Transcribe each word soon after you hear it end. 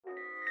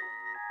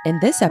in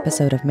this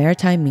episode of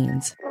Maritime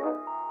Means.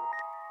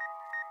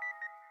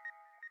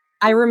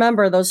 I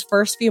remember those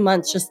first few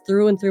months just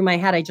through and through my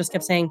head. I just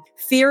kept saying,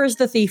 fear is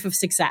the thief of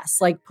success.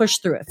 Like, push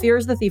through it. Fear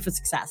is the thief of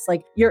success.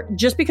 Like,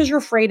 just because you're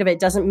afraid of it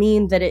doesn't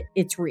mean that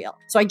it's real.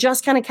 So I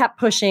just kind of kept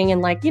pushing,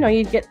 and like,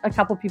 you'd get a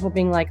couple people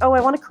being like, oh,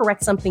 I want to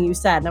correct something you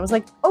said. And I was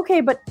like,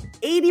 okay, but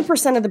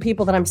 80% of the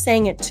people that I'm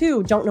saying it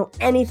to don't know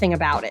anything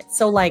about it.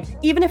 So like,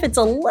 even if it's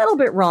a little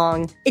bit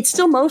wrong, it's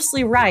still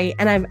mostly right.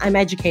 And I'm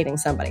educating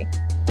somebody.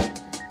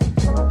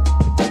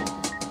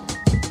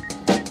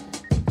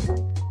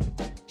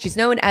 She's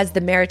known as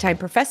the Maritime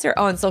Professor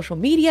on social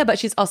media, but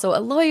she's also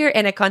a lawyer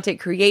and a content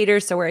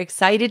creator. So we're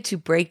excited to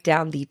break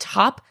down the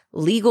top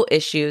legal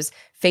issues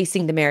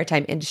facing the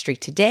maritime industry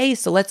today.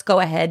 So let's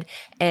go ahead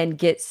and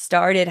get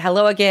started.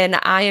 Hello again.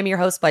 I am your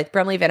host, Blythe,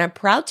 and I'm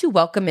proud to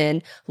welcome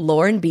in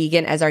Lauren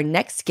Beagen as our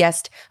next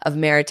guest of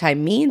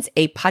Maritime Means,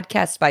 a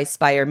podcast by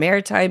Spire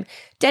Maritime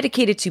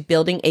dedicated to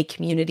building a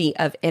community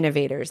of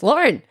innovators.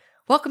 Lauren,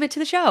 welcome into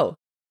the show.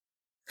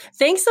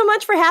 Thanks so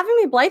much for having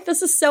me, Blythe.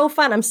 This is so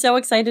fun. I'm so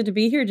excited to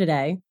be here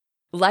today.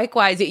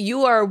 Likewise,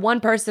 you are one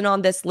person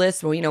on this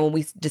list where, when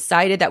we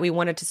decided that we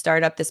wanted to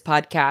start up this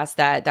podcast,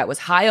 that was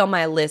high on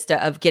my list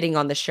of getting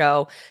on the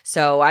show.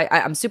 So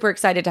I'm super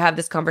excited to have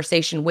this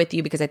conversation with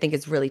you because I think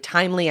it's really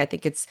timely. I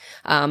think it's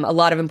a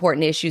lot of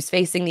important issues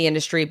facing the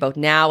industry, both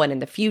now and in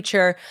the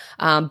future.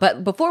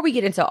 But before we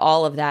get into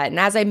all of that, and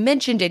as I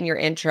mentioned in your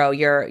intro,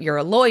 you're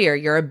a lawyer,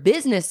 you're a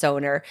business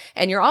owner,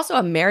 and you're also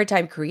a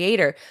maritime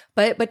creator.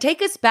 But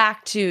take us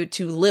back to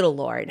little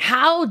Lauren.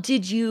 How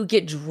did you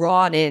get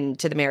drawn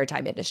into the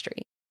maritime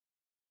industry?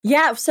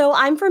 Yeah, so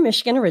I'm from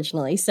Michigan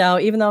originally. So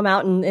even though I'm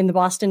out in the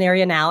Boston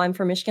area now, I'm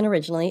from Michigan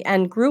originally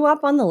and grew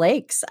up on the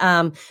lakes.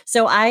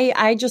 So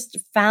I just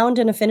found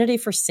an affinity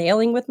for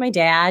sailing with my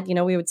dad.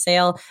 We would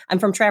sail. I'm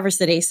from Traverse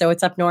City, so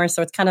it's up north.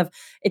 So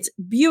it's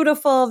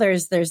beautiful.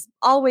 There's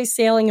always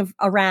sailing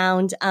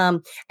around,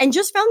 and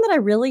just found that I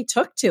really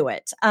took to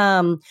it.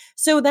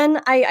 So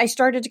then I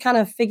started to kind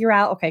of figure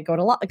out, okay, go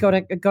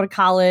to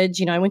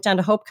college. I went down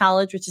to Hope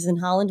College, which is in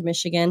Holland,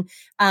 Michigan.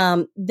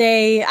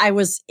 I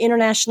was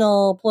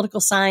international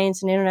political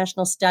science and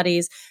international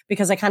studies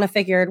because I kind of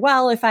figured,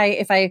 well,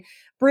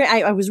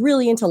 I was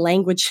really into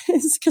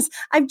languages because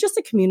I'm just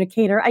a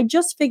communicator. I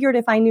just figured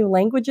if I knew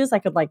languages, I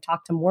could like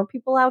talk to more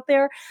people out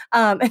there.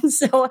 And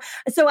so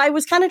I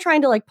was kind of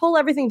trying to like pull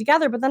everything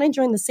together, but then I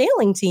joined the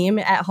sailing team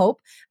at Hope.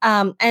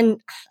 And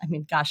I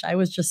mean, gosh, I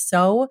was just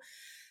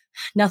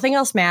nothing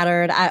else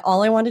mattered.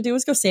 All I wanted to do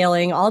was go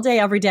sailing all day,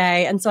 every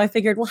day. And so I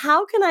figured, well,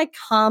 how can I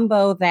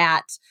combo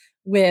that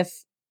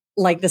with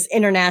like this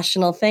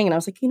international thing? And I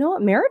was like, you know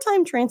what?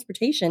 Maritime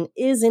transportation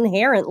is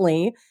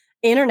inherently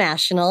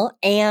international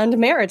and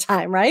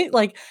maritime, right?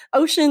 Like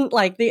ocean,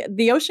 like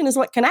the ocean is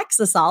what connects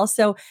us all.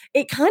 So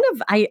it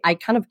I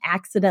kind of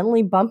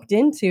accidentally bumped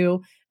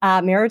into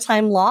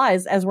maritime law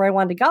as where I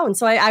wanted to go. And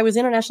so I was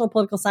international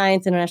political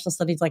science, international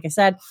studies, like I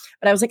said,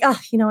 but I was like, I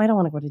don't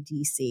want to go to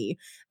DC.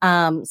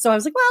 So I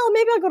was like, well,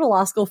 maybe I'll go to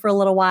law school for a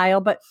little while.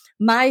 But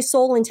my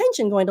sole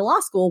intention going to law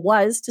school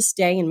was to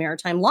stay in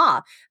maritime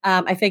law.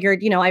 I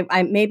figured,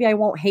 I maybe I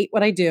won't hate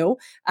what I do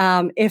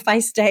if I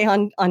stay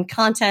on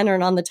content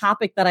or on the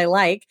topic that I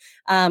like.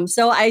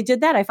 So I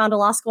did that. I found a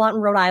law school out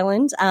in Rhode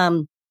Island.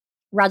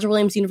 Roger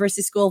Williams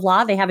University School of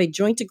Law. They have a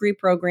joint degree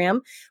program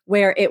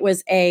where it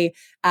was a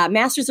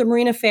Master's of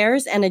Marine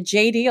Affairs and a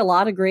JD, a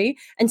law degree.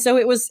 And so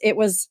it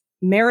was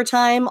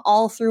maritime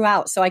all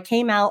throughout. So I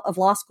came out of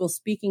law school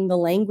speaking the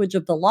language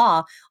of the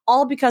law,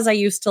 all because I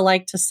used to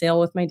like to sail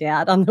with my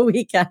dad on the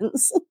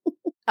weekends.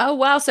 Oh,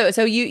 wow.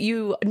 So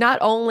you not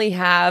only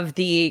have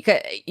the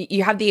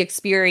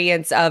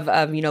experience of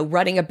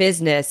running a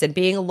business and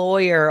being a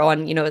lawyer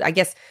on, I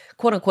guess,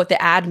 quote unquote, the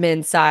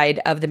admin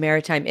side of the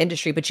maritime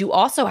industry, but you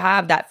also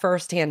have that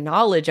firsthand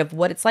knowledge of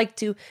what it's like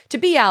to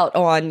be out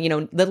on,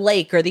 the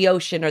lake or the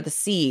ocean or the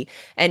sea.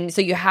 And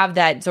so you have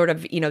that sort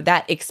of,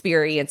 that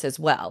experience as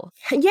well.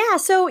 Yeah.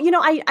 So,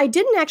 I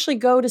didn't actually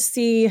go to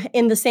sea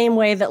in the same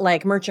way that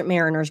like merchant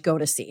mariners go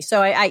to sea.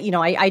 So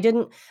I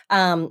didn't,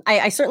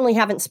 I certainly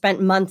haven't spent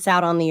months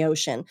out on the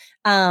ocean.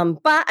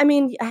 But I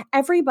mean,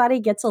 everybody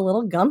gets a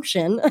little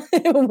gumption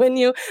when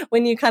you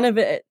kind of,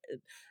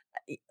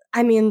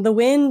 the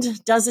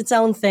wind does its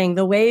own thing.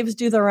 The waves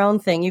do their own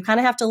thing. You kind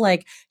of have to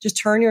like just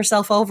turn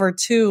yourself over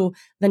to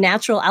the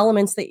natural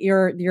elements that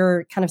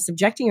you're kind of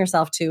subjecting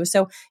yourself to.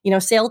 So,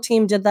 sail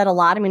team did that a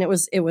lot. I mean, it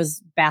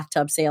was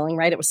bathtub sailing,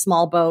 right? It was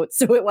small boats,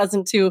 so it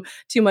wasn't too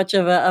much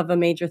of a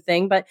major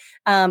thing. But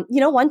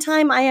one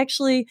time I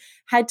actually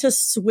had to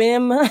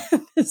swim.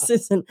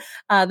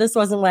 This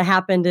wasn't what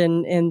happened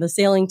in the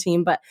sailing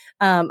team, but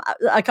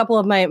a couple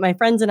of my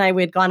friends and I,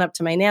 we had gone up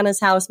to my Nana's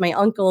house. My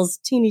uncle's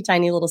teeny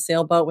tiny little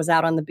sailboat was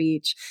out on the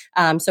beach.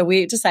 So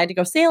we decided to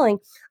go sailing.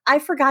 I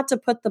forgot to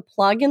put the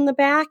plug in the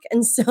back.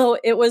 And so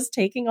it was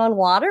taking on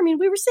water. I mean,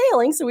 we were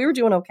sailing, so we were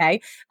doing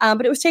okay.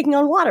 But it was taking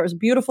on water. It was a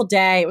beautiful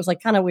day. It was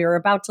like we were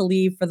about to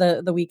leave for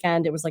the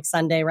weekend. It was like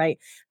Sunday, right?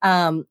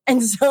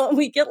 And so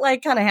we get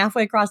like kind of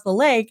halfway across the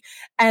lake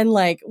and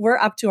like we're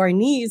up to our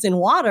knees in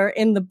water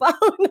in the boat.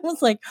 And I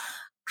was like,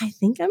 I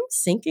think I'm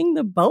sinking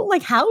the boat.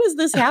 Like, how is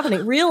this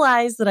happening?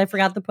 Realized that I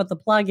forgot to put the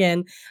plug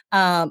in.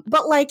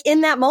 But like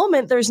in that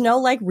moment, there's no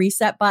like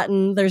reset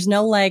button. There's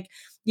no like,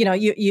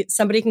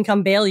 somebody can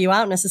come bail you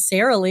out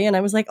necessarily. And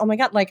I was like, oh my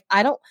God, like,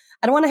 I don't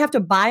want to have to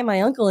buy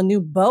my uncle a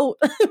new boat,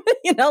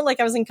 like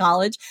I was in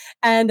college.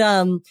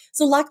 And,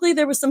 so luckily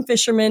there was some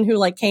fishermen who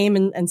like came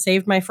and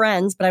saved my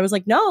friends, but I was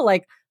like, no,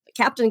 like,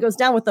 captain goes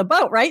down with the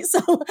boat, right? So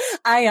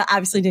I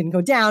obviously didn't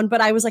go down,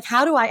 but I was like,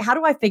 how do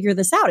I figure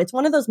this out? It's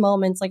one of those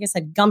moments, like I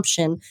said,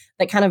 gumption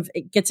that kind of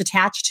gets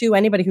attached to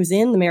anybody who's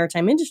in the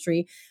maritime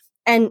industry,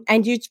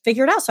 and you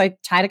figure it out. So I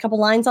tied a couple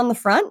lines on the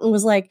front and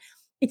was like,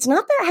 it's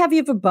not that heavy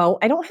of a boat.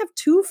 I don't have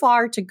too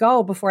far to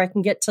go before I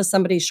can get to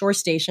somebody's shore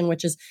station,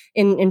 which is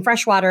in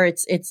freshwater.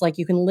 It's like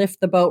you can lift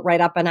the boat right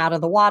up and out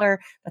of the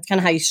water. That's kind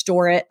of how you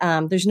store it.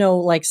 There's no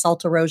like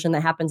salt erosion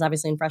that happens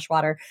obviously in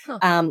freshwater.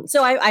 Huh.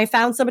 So I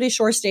found somebody's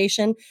shore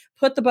station,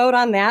 put the boat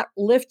on that,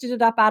 lifted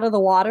it up out of the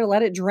water,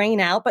 let it drain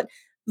out. But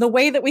the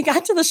way that we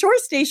got to the shore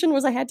station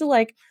was I had to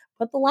like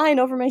put the line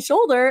over my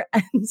shoulder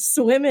and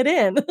swim it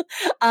in.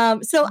 I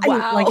mean,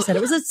 like I said,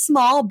 it was a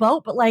small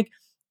boat, but like,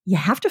 you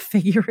have to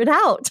figure it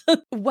out.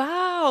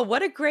 Wow.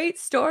 What a great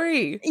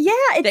story.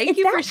 Yeah. Thank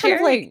you for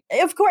sharing.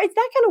 Of course, it's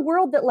that kind of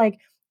world that like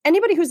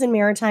anybody who's in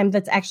maritime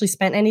that's actually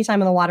spent any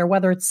time in the water,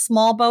 whether it's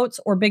small boats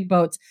or big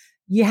boats,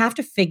 you have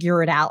to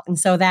figure it out. And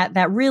so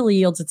that really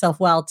yields itself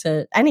well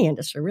to any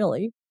industry,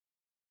 really.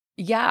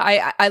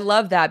 Yeah, I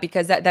love that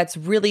because that's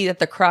really at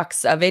the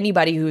crux of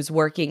anybody who's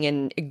working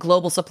in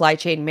global supply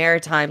chain,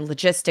 maritime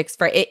logistics,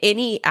 for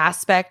any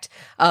aspect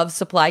of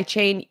supply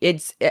chain.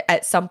 It's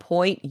at some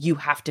point you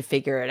have to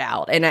figure it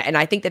out, and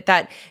I think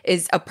that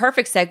is a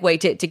perfect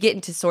segue to get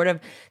into sort of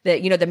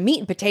the meat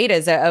and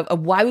potatoes of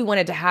why we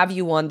wanted to have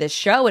you on this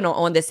show and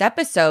on this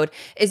episode,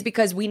 is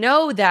because we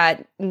know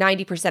that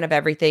 90% of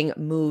everything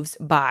moves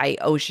by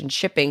ocean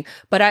shipping,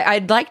 but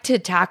I'd like to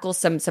tackle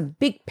some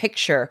big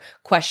picture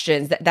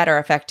questions that are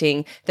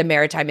affecting the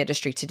maritime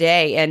industry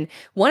today. And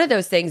one of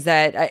those things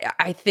that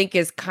I think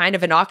is kind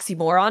of an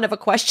oxymoron of a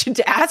question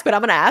to ask, but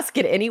I'm going to ask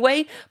it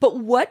anyway. But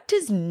what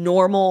does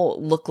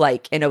normal look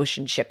like in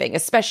ocean shipping,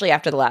 especially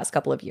after the last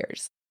couple of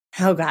years?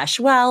 Oh gosh.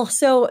 Well,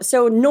 so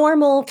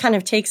normal kind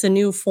of takes a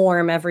new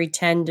form every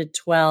 10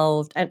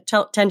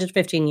 to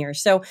 15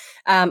 years. So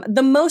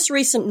the most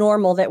recent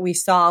normal that we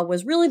saw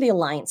was really the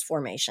alliance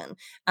formation.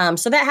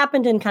 So that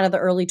happened in kind of the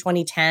early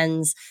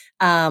 2010s,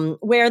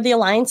 where the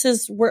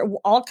alliances were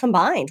all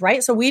combined,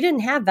 right? So we didn't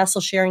have vessel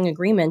sharing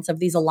agreements of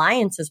these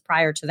alliances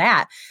prior to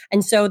that.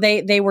 And so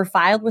they were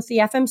filed with the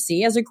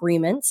FMC as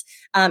agreements.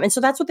 And so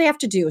that's what they have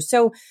to do.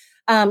 So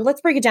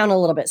let's break it down a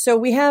little bit. So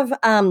we have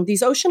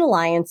these ocean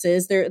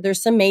alliances.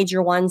 There's some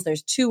major ones.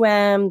 There's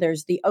 2M.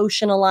 There's the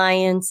Ocean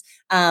Alliance.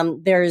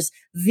 There's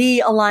the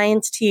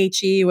Alliance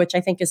THE, which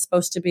I think is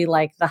supposed to be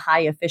like the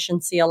High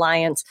Efficiency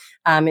Alliance.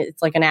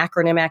 It's like an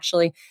acronym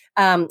actually.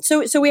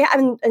 So we have,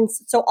 and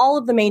so all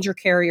of the major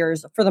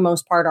carriers for the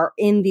most part are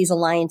in these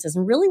alliances.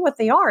 And really what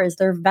they are is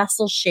they're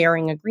vessel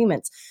sharing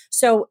agreements.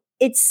 So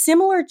it's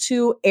similar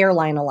to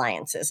airline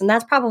alliances. And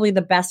that's probably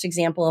the best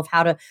example of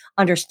how to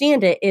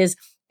understand it is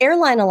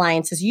airline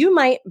alliances. You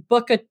might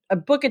book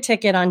a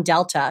ticket on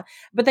Delta,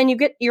 but then you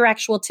get your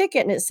actual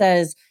ticket and it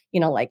says,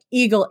 like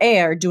Eagle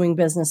Air doing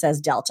business as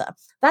Delta.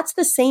 That's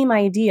the same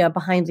idea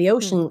behind the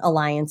ocean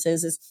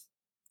alliances is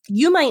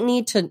you might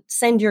need to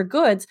send your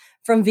goods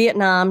from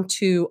Vietnam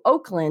to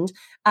Oakland,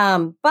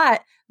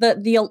 but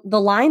the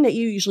line that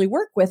you usually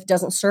work with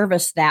doesn't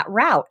service that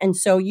route. And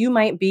so you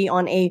might be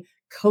on a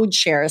code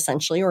share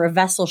essentially, or a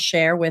vessel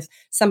share with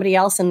somebody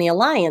else in the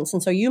alliance.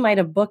 And so you might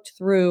have booked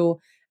through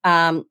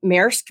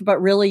Maersk,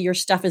 but really your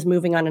stuff is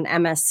moving on an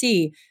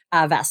MSC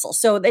vessel.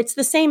 So it's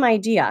the same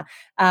idea.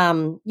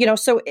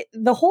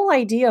 The whole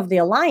idea of the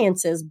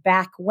alliances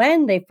back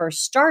when they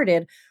first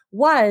started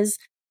was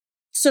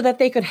so that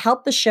they could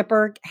help the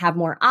shipper have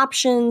more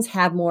options,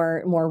 have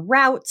more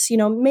routes,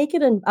 make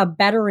it a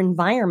better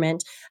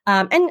environment,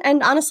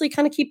 and honestly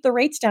kind of keep the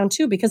rates down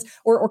too, because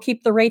or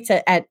keep the rates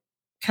at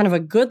kind of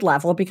a good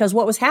level, because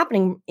what was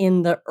happening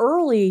in the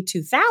early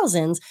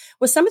 2000s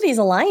was some of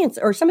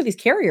these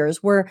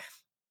carriers were,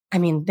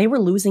 they were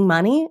losing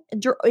money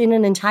in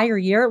an entire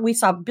year. We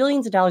saw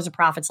billions of dollars of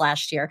profits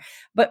last year,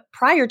 but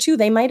prior to,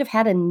 they might have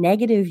had a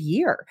negative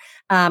year.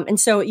 And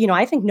so,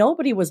 I think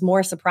nobody was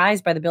more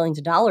surprised by the billions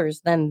of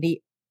dollars than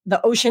the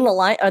ocean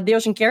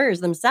carriers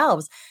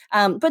themselves.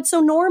 But so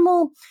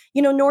normal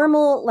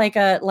like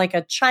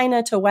a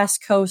China to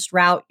West Coast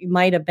route, you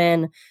might have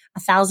been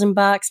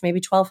 $1,000,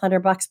 maybe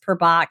 $1,200 per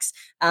box.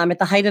 At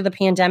the height of the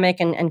pandemic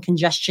and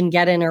congestion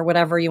get-in or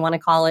whatever you want to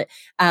call it,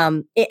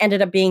 it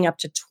ended up being up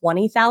to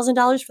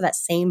 $20,000 for that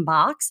same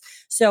box.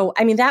 So,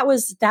 that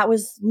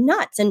was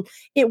nuts. And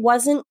it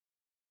wasn't,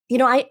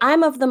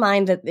 I'm of the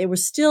mind that there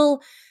was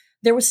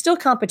still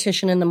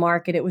competition in the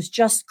market. It was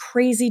just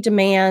crazy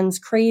demands,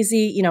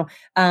 crazy,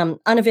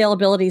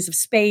 unavailabilities of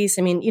space.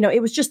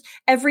 It was just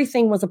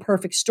everything was a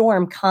perfect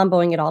storm,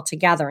 comboing it all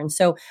together. And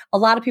so a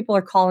lot of people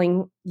are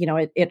calling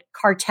it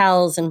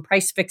cartels and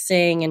price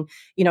fixing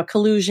and,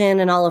 collusion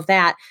and all of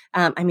that.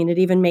 It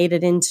even made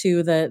it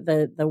into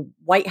the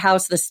White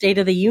House, the State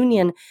of the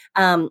Union.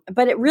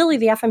 But it really,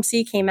 the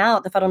FMC came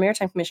out, the Federal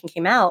Maritime Commission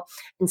came out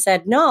and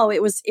said, no,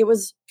 it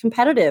was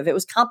competitive. It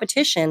was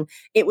competition.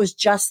 It was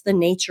just the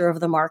nature of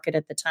the market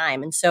at the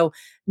time. And so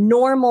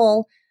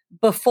normal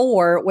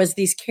before was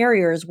these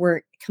carriers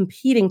were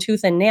competing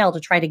tooth and nail to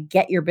try to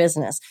get your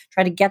business,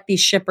 try to get these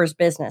shippers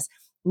business.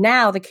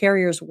 Now the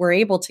carriers were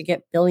able to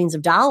get billions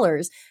of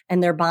dollars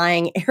and they're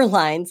buying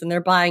airlines and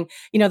they're buying,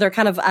 they're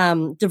kind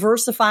of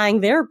diversifying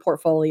their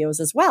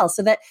portfolios as well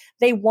so that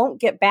they won't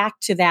get back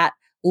to that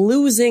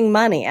losing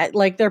money.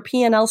 Like their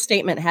P&L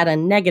statement had a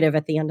negative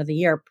at the end of the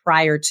year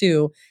prior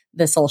to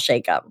this whole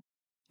shakeup.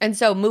 And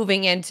so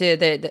moving into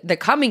the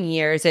coming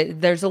years,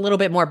 there's a little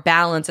bit more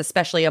balance,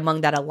 especially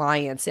among that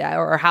alliance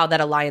or how that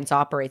alliance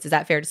operates. Is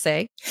that fair to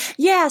say?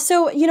 Yeah.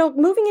 So,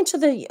 moving into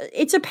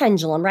it's a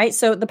pendulum, right?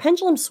 So the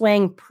pendulum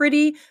swang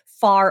pretty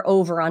far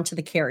over onto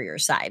the carrier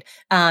side.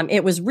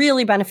 It was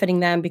really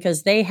benefiting them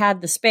because they had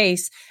the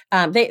space.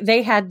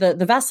 They had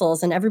the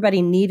vessels and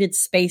everybody needed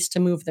space to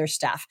move their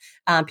stuff.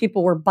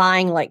 People were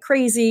buying like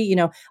crazy.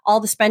 All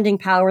the spending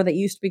power that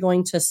used to be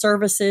going to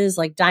services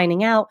like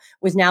dining out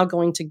was now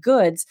going to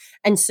goods.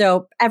 And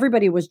so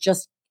everybody was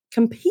just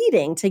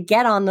competing to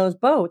get on those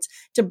boats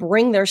to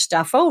bring their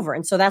stuff over.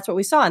 And so that's what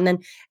we saw. And then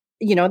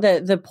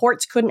the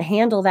ports couldn't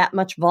handle that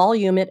much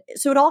volume.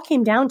 So it all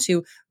came down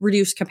to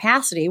reduced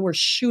capacity. We're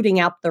shooting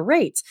out the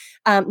rates.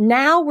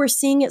 Now we're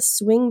seeing it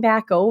swing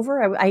back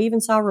over. I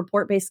even saw a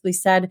report basically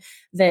said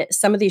that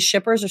some of these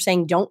shippers are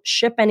saying, don't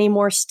ship any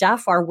more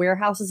stuff. Our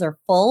warehouses are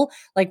full.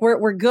 Like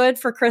we're good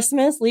for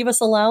Christmas. Leave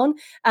us alone.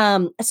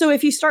 So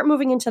if you start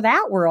moving into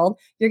that world,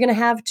 you're going to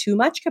have too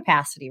much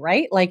capacity,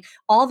 right? Like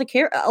a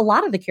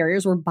lot of the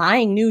carriers were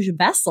buying new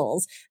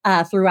vessels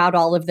throughout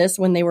all of this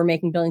when they were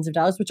making billions of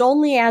dollars, which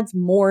only adds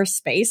more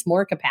space,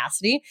 more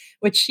capacity,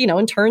 which,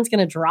 in turn is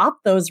going to drop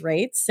those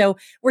rates. So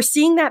we're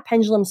seeing that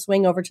pendulum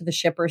swing over to the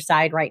shipper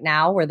side right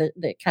now where the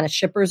kind of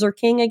shippers are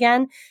king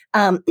again.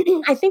 I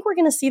think we're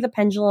going to see the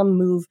pendulum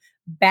move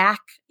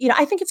back.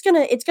 I think it's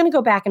going to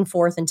go back and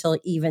forth until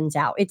it evens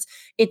out.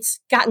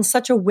 It's gotten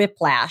such a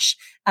whiplash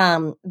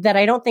that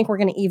I don't think we're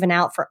going to even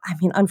out for,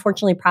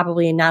 unfortunately,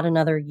 probably not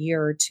another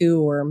year or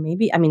two, or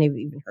maybe, I've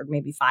even heard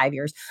maybe 5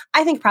 years.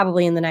 I think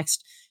probably in the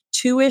next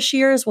 2-ish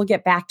years, we'll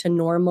get back to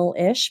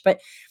normal-ish. But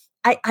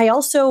I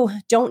also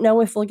don't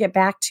know if we'll get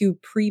back to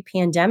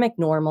pre-pandemic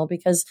normal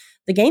because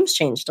the game's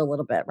changed a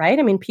little bit, right?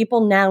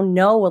 People now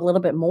know a little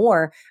bit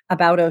more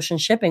about ocean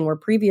shipping, where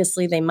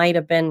previously they might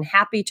have been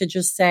happy to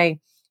just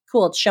say,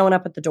 cool, it's showing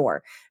up at the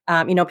door.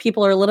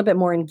 People are a little bit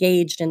more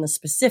engaged in the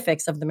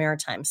specifics of the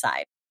maritime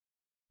side.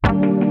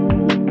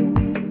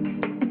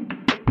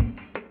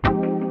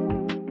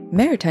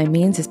 Maritime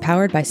Means is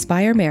powered by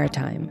Spire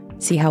Maritime.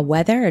 See how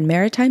weather and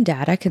maritime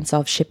data can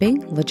solve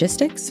shipping,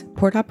 logistics,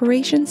 port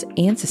operations,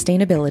 and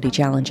sustainability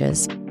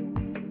challenges.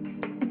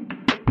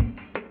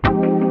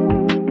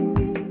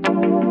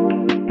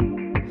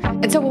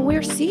 And so when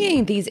we're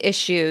seeing these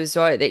issues,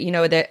 or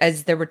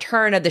as the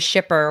return of the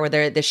shipper or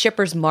the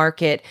shipper's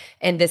market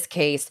in this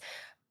case,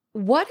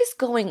 what is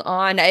going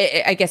on,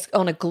 I guess,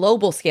 on a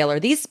global scale? Are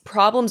these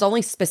problems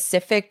only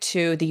specific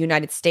to the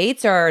United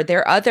States, or are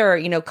there other,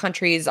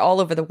 countries all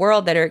over the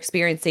world that are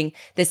experiencing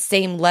this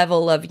same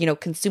level of,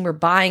 consumer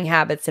buying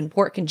habits and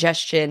port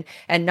congestion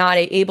and not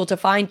able to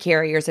find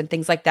carriers and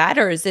things like that?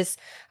 Or is this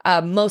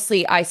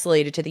mostly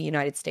isolated to the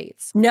United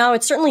States? No,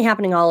 it's certainly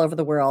happening all over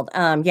the world.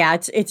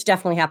 It's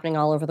definitely happening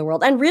all over the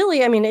world. And really,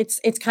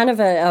 it's kind of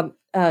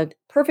a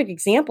perfect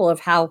example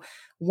of how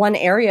one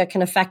area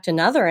can affect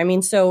another.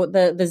 So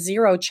the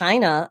zero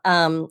China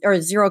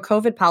or zero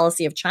COVID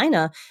policy of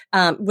China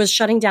was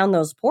shutting down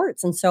those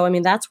ports. And so,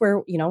 that's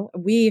where,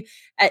 we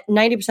at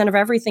 90% of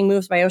everything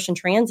moves by ocean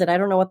transit. I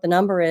don't know what the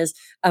number is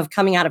of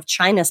coming out of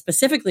China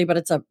specifically, but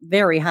it's a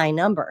very high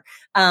number.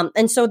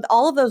 And so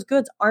all of those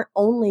goods aren't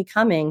only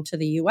coming to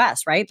the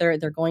US, right? They're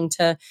going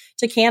to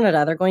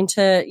Canada. They're going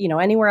to,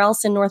 anywhere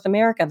else in North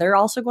America. They're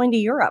also going to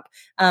Europe.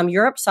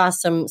 Europe saw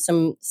some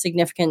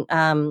significant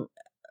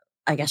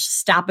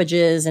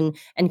stoppages and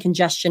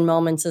congestion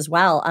moments as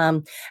well.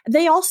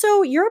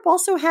 Europe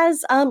also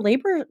has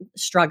labor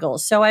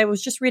struggles. So I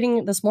was just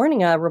reading this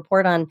morning a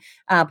report on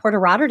Port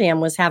of Rotterdam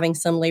was having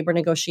some labor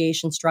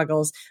negotiation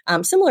struggles,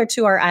 similar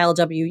to our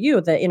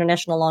ILWU, the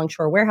International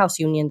Longshore Warehouse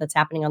Union that's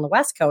happening on the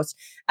West Coast.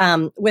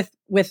 In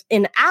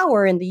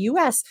the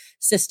U.S.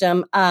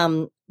 system,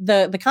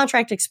 the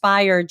contract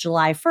expired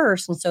July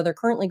 1st, and so they're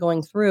currently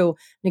going through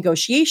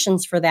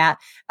negotiations for that.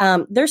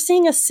 They're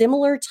seeing a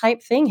similar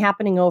type thing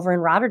happening over in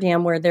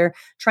Rotterdam, where they're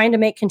trying to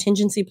make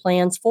contingency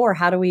plans for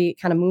how do we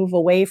kind of move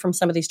away from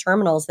some of these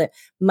terminals that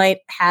might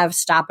have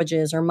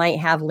stoppages or might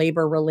have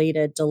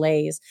labor-related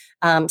delays,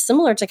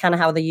 similar to kind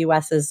of how the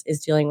U.S.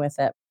 is dealing with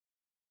it.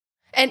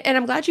 And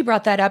I'm glad you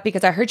brought that up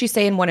because I heard you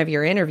say in one of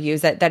your interviews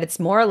that it's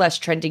more or less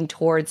trending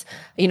towards,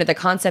 the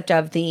concept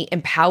of the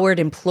empowered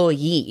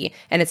employee.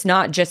 And it's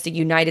not just a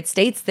United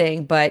States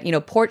thing, but,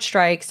 port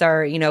strikes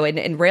are,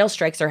 and rail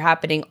strikes are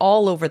happening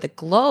all over the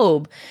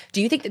globe.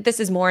 Do you think that this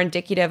is more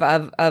indicative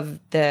of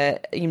the,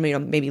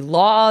 maybe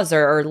laws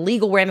or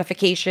legal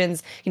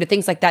ramifications,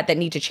 things like that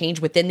need to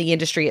change within the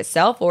industry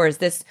itself? Or is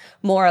this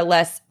more or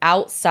less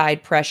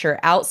outside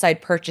pressure,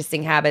 outside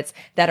purchasing habits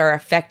that are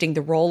affecting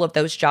the role of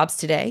those jobs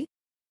today?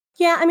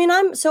 Yeah, I mean,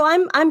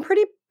 I'm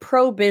pretty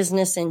pro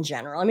business in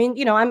general. I mean,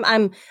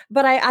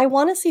 but I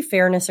want to see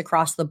fairness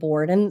across the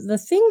board. And the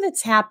thing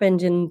that's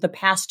happened in the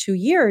past 2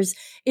 years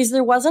is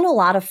there wasn't a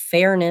lot of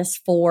fairness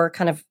for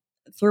kind of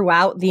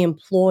throughout the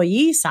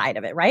employee side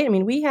of it, right? I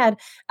mean, we had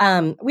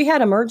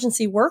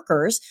emergency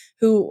workers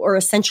or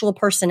essential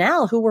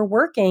personnel who were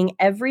working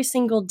every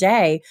single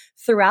day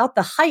throughout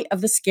the height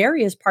of the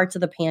scariest parts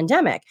of the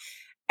pandemic.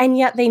 And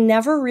yet they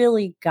never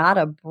really got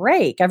a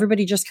break.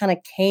 Everybody just kind of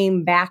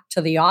came back to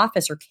the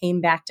office or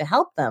came back to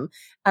help them.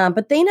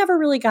 But they never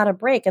really got a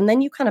break. And then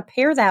you kind of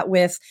pair that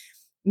with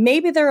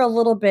maybe they're a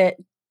little bit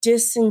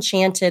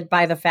disenchanted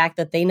by the fact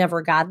that they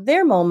never got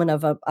their moment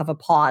of a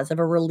pause, of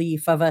a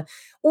relief,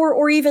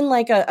 or even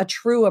like a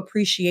true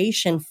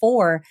appreciation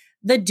for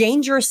the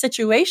dangerous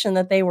situation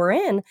that they were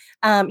in.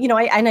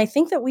 I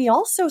think that we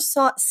also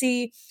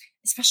see,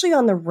 especially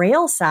on the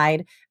rail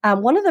side,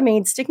 one of the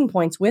main sticking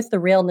points with the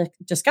rail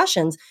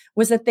discussions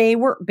was that they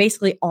were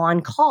basically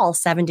on call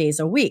 7 days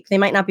a week. They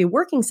might not be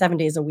working 7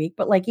 days a week,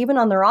 but like even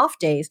on their off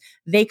days,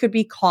 they could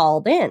be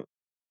called in.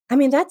 I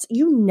mean,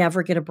 you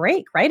never get a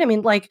break, right? I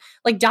mean, like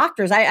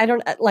doctors, I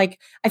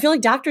feel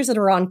like doctors that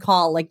are on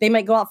call, like they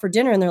might go out for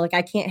dinner and they're like,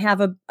 I can't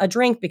have a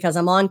drink because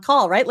I'm on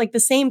call, right? Like the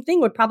same thing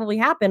would probably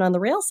happen on the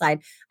rail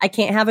side. I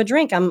can't have a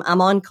drink. I'm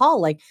on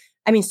call. Like,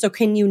 I mean, so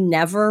can you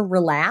never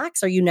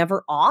relax? Are you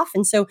never off?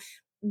 And so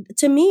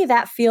to me,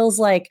 that feels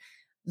like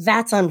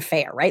that's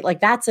unfair, right?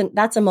 Like that's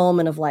a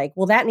moment of like,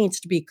 well, that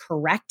needs to be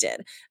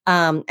corrected.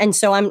 And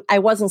so I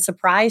wasn't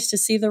surprised to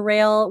see the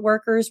rail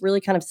workers really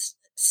kind of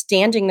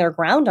standing their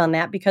ground on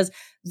that because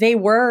they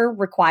were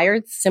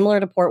required, similar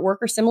to port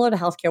workers, similar to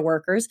healthcare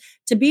workers,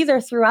 to be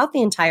there throughout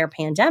the entire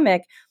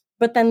pandemic.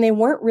 But then they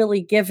weren't really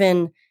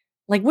given,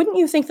 like, wouldn't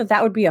you think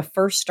that would be a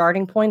first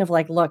starting point of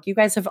like, look, you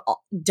guys have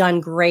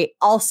done great.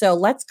 Also,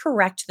 let's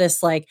correct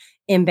this like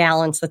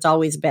imbalance that's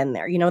always been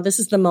there. This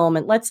is the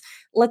moment. Let's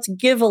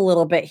give a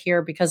little bit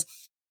here because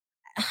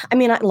I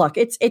mean, look,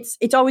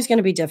 it's always going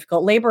to be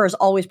difficult. Labor is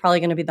always probably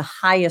going to be the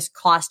highest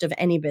cost of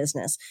any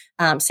business,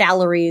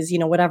 salaries,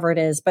 whatever it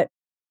is. But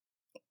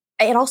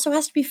it also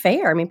has to be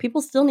fair. I mean,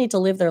 people still need to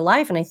live their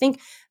life. And I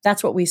think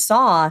that's what we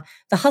saw.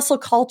 The hustle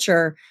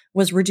culture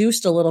was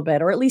reduced a little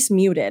bit, or at least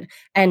muted,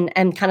 and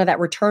kind of that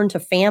return to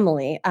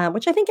family,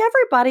 which I think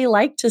everybody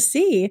liked to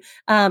see.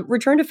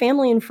 Return to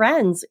family and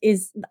friends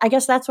is, I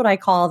guess that's what I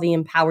call the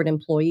empowered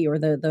employee, or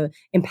the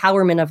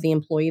empowerment of the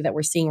employee that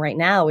we're seeing right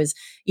now is,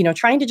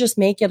 trying to just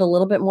make it a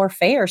little bit more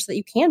fair so that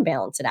you can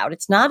balance it out.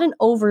 It's not an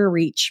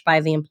overreach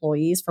by the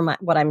employees from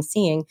what I'm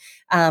seeing,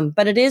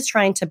 but it is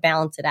trying to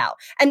balance it out.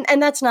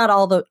 And that's not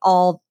all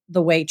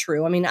the way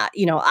true. I mean,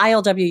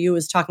 ILWU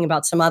is talking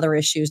about some other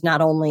issues,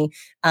 not only,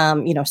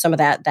 some of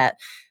that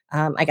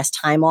I guess,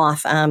 time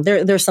off.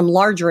 There's some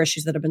larger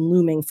issues that have been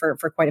looming for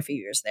quite a few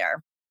years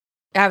there.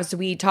 As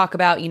we talk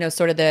about,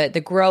 sort of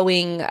the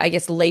growing, I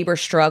guess, labor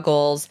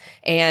struggles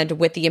and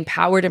with the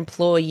empowered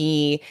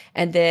employee,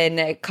 and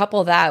then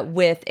couple that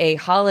with a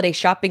holiday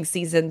shopping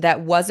season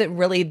that wasn't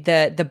really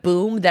the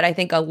boom that I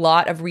think a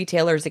lot of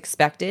retailers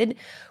expected.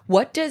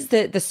 What does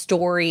the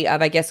story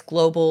of, I guess,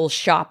 global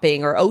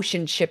shopping or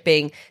ocean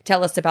shipping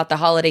tell us about the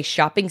holiday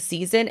shopping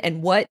season,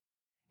 and what,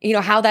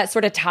 how that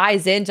sort of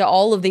ties into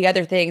all of the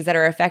other things that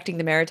are affecting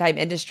the maritime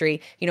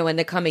industry, in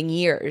the coming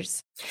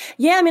years?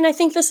 Yeah, I mean, I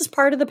think this is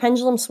part of the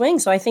pendulum swing.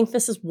 So I think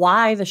this is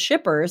why the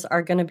shippers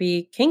are going to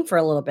be king for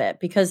a little bit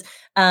because,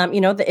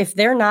 if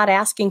they're not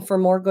asking for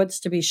more goods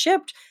to be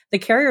shipped, the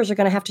carriers are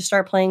going to have to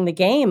start playing the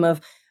game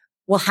of,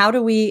 well, how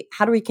do we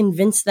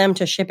convince them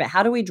to ship it?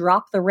 How do we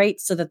drop the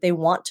rates so that they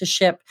want to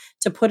ship,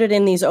 to put it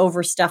in these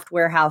overstuffed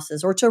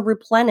warehouses, or to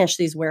replenish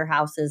these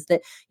warehouses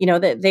that,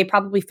 that they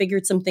probably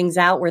figured some things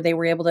out where they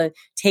were able to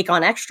take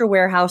on extra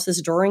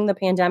warehouses during the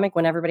pandemic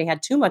when everybody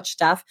had too much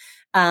stuff.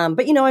 But,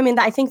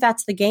 I think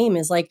that's the game,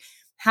 is like,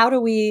 how do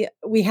we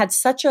had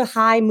such a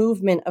high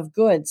movement of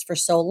goods for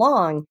so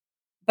long,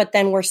 but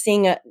then we're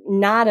seeing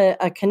not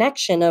a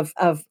connection of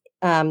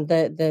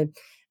the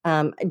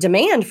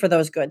demand for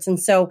those goods. And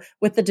so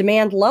with the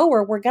demand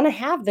lower, we're going to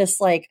have this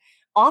like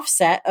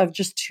offset of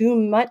just too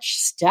much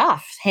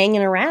stuff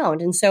hanging around.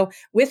 And so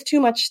with too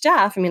much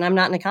stuff, I mean, I'm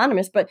not an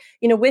economist, but,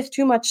 with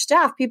too much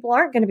stuff, people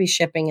aren't going to be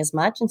shipping as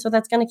much. And so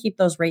that's going to keep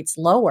those rates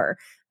lower.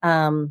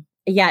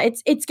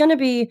 It's going to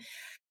be,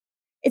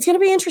 It's going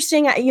to be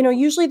interesting.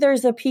 Usually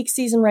there's a peak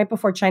season right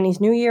before Chinese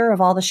New Year of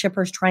all the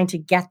shippers trying to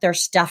get their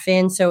stuff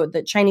in. So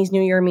the Chinese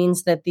New Year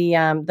means that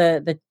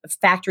the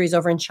factories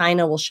over in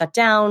China will shut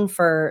down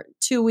for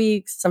 2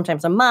 weeks,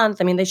 sometimes a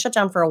month. I mean, they shut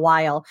down for a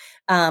while.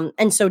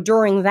 And so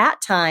during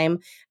that time,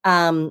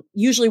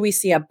 usually we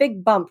see a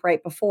big bump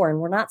right before, and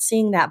we're not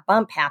seeing that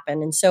bump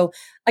happen. And so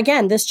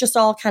again, this just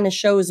all kind of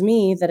shows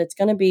me that it's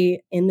going to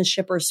be in the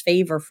shipper's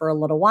favor for a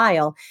little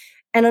while.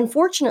 And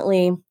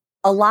unfortunately,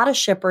 a lot of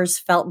shippers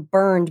felt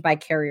burned by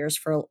carriers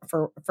for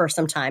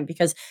some time,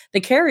 because the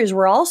carriers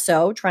were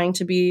also trying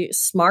to be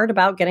smart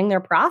about getting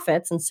their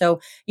profits. And so,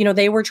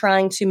 they were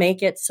trying to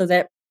make it so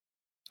that,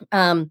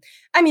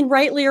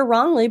 rightly or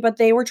wrongly, but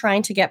they were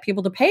trying to get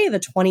people to pay the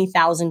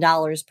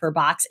 $20,000 per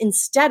box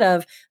instead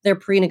of their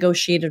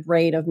pre-negotiated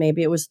rate of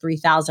maybe it was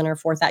 $3,000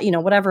 or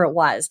 $4,000, whatever it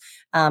was.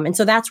 And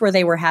so that's where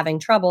they were having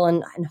trouble.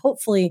 And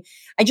hopefully,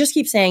 I just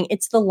keep saying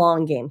it's the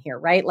long game here,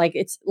 right? Like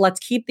let's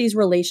keep these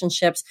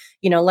relationships,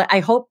 I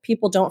hope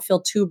people don't feel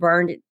too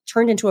burned. It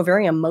turned into a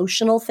very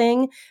emotional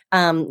thing,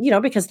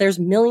 because there's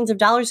millions of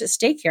dollars at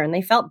stake here, and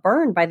they felt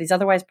burned by these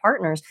otherwise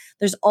partners.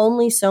 There's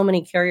only so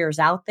many carriers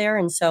out there.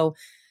 And so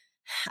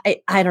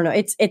I don't know.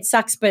 It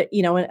sucks, but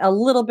a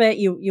little bit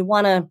you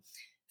want to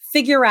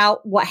figure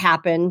out what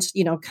happened,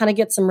 kind of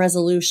get some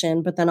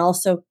resolution, but then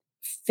also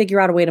figure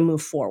out a way to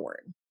move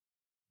forward.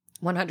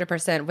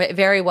 100%.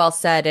 Very well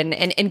said.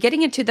 And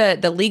getting into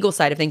the legal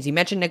side of things, you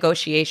mentioned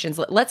negotiations.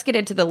 Let's get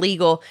into the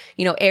legal,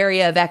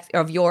 area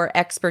of your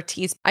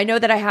expertise. I know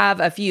that I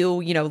have a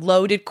few,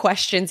 loaded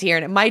questions here,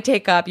 and it might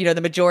take up, the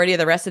majority of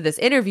the rest of this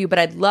interview, but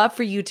I'd love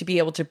for you to be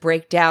able to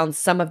break down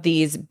some of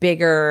these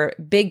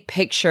big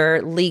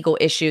picture legal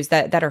issues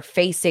that are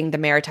facing the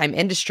maritime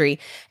industry.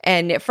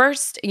 And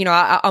first,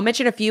 I'll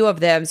mention a few of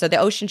them. So the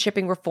Ocean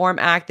Shipping Reform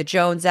Act, the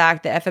Jones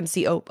Act, the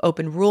FMC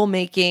open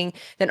rulemaking,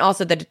 then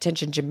also the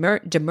detention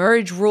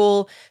demurrage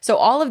rule. So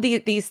all of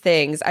these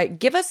things,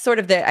 give us sort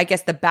of the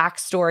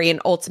backstory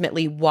and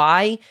ultimately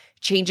why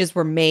changes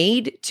were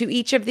made to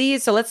each of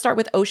these. So let's start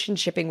with Ocean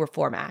Shipping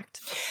Reform Act.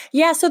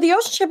 Yeah, so the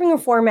Ocean Shipping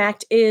Reform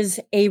Act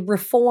is a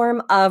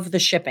reform of the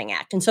Shipping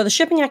Act. And so the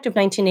Shipping Act of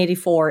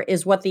 1984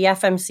 is what the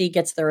FMC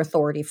gets their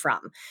authority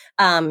from.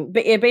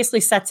 But it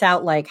basically sets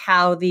out like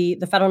how the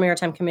Federal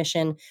Maritime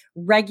Commission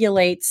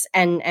regulates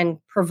and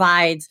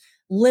provides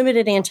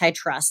limited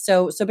antitrust.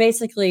 So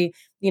basically,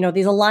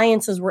 these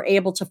alliances were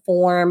able to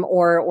form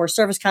or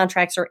service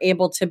contracts are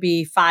able to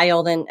be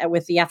filed and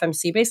with the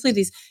FMC. Basically,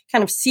 these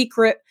kind of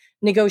secret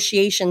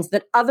negotiations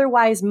that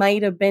otherwise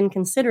might have been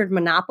considered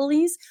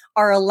monopolies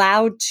are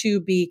allowed to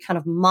be kind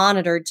of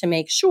monitored to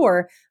make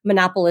sure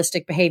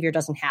monopolistic behavior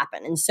doesn't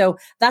happen. And so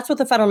that's what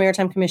the Federal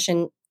Maritime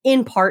Commission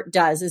in part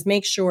does, is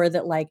make sure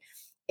that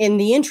in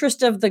the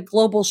interest of the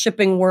global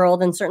shipping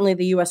world and certainly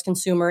the U.S.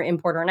 consumer,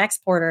 importer and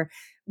exporter,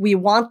 we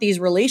want these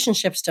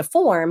relationships to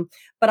form.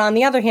 But on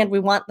the other hand,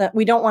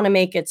 we don't want to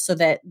make it so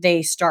that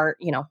they start,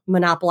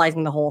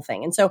 monopolizing the whole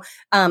thing. And so,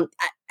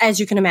 as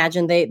you can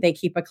imagine, they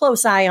keep a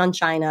close eye on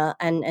China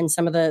and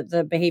some of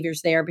the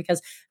behaviors there,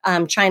 because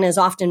China is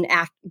often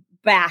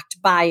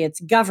backed by its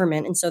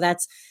government. And so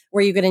that's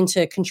where you get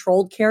into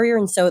controlled carrier.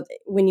 And so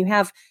when you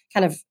have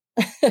kind of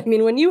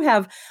when you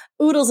have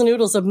oodles and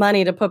oodles of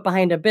money to put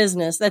behind a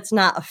business, that's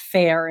not a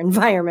fair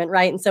environment,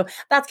 right? And so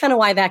that's kind of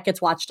why that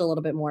gets watched a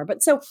little bit more.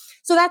 But so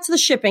that's the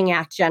Shipping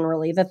Act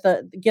generally that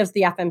gives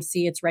the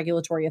FMC its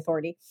regulatory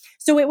authority.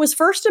 So it was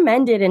first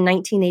amended in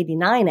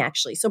 1989,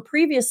 actually. So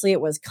previously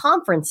it was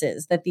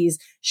conferences that these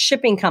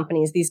shipping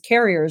companies, these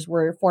carriers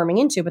were forming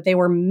into, but they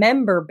were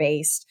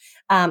member-based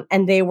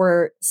and they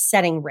were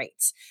setting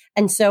rates.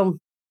 And so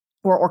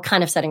or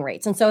kind of setting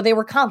rates. And so they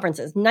were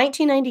conferences.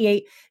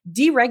 1998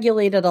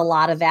 deregulated a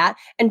lot of that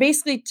and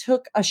basically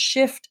took a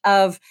shift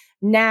of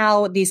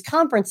now these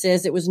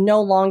conferences, it was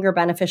no longer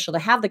beneficial to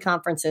have the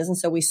conferences. And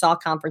so we saw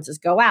conferences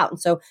go out. And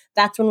so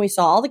that's when we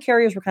saw all the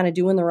carriers were kind of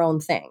doing their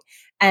own thing.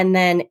 And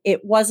then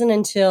it wasn't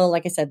until,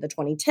 like I said, the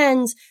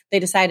 2010s, they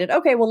decided,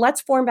 okay, well, let's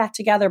form back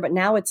together. But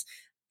now it's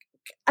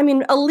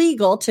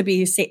illegal to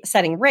be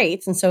setting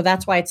rates. And so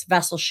that's why it's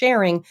vessel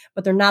sharing,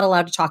 but they're not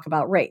allowed to talk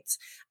about rates.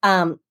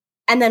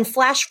 And then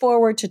flash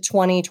forward to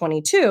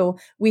 2022,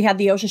 we had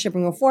the Ocean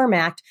Shipping Reform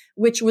Act,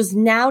 which was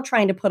now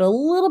trying to put a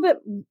little bit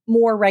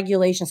more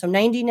regulation. So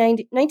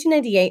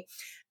 1998,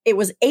 it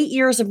was 8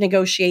 years of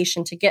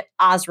negotiation to get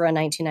OSRA in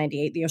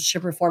 1998, the Ocean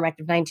Shipping Reform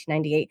Act of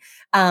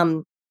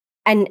 1998.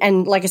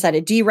 And like I said,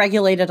 it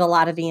deregulated a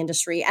lot of the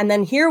industry. And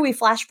then here we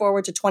flash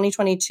forward to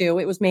 2022.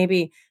 It was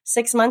maybe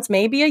 6 months,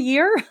 maybe a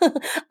year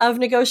of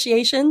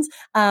negotiations.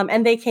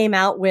 And they came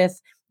out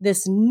with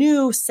this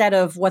new set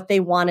of what they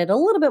wanted, a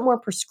little bit more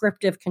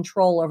prescriptive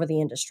control over the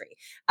industry.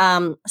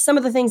 Some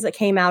of the things that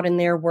came out in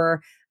there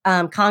were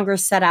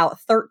Congress set out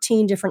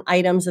 13 different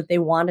items that they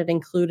wanted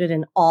included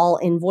in all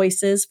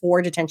invoices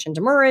for detention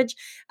demurrage,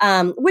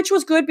 which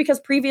was good because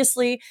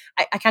previously,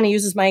 I kind of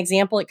use as my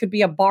example, it could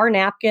be a bar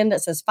napkin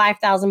that says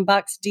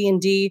 $5,000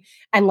 D&D,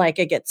 and like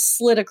it gets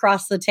slid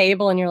across the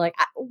table, and you're like,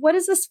 what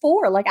is this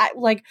for? Like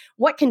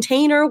what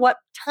container, what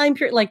time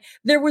period? Like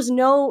there were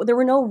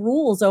no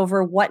rules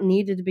over what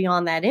needed to be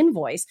on that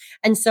invoice.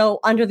 And so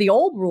under the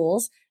old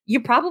rules, you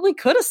probably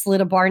could have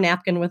slid a bar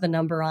napkin with a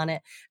number on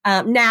it.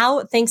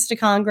 Now, thanks to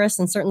Congress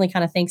and certainly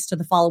kind of thanks to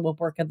the follow-up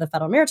work of the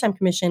Federal Maritime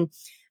Commission,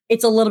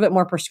 it's a little bit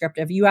more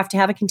prescriptive. You have to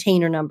have a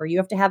container number. You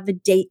have to have the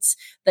dates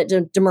that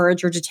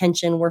demurrage or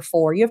detention were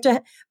for. You have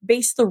to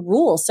base the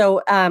rules.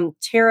 So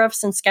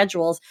tariffs and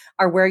schedules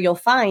are where you'll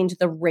find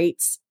the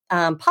rates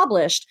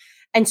published.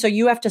 And so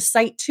you have to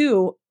cite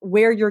too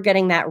where you're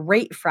getting that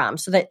rate from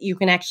so that you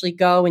can actually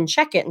go and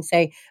check it and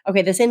say,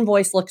 okay, this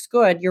invoice looks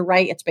good. You're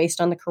right. It's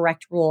based on the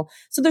correct rule.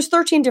 So there's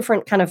 13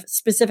 different kind of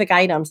specific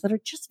items that are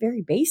just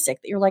very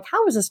basic that you're like,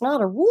 how is this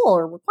not a rule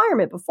or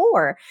requirement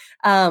before?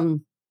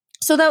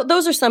 So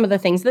those are some of the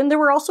things. Then there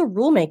were also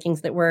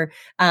rulemakings that were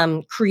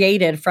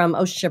created from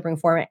Ocean Shipping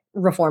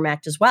Reform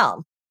Act as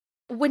well.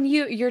 When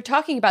you're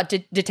talking about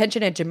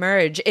detention and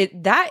demurrage,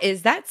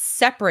 that's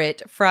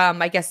separate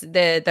from, I guess,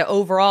 the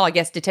overall, I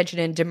guess, detention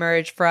and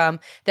demurrage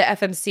from the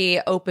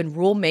FMC open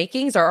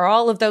rulemakings, or are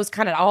all of those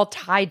kind of all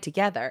tied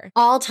together?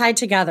 All tied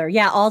together.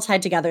 Yeah, all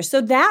tied together.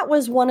 So that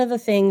was one of the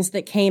things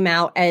that came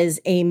out as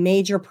a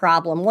major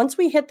problem once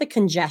we hit the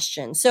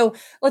congestion. So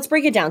let's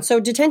break it down. So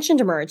detention,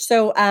 demurrage.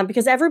 So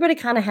because everybody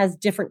kind of has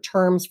different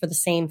terms for the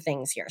same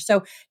things here.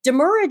 So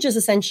demurrage is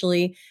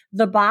essentially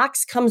the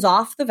box comes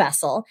off the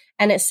vessel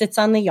and it sits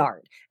on the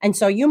yard. And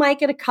so you might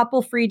get a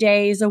couple free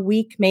days, a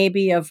week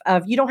maybe of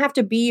you don't have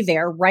to be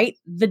there right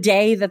the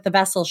day that the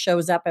vessel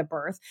shows up at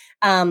berth.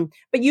 But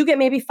you get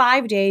maybe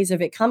 5 days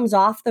if it comes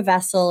off the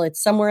vessel,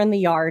 it's somewhere in the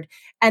yard.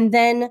 And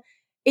then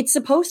it's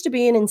supposed to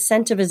be an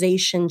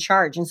incentivization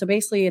charge. And so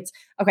basically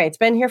it's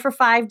been here for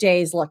 5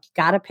 days. Look, you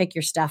got to pick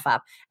your stuff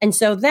up. And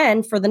so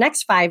then for the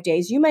next 5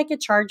 days, you might get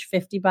charged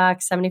 $50,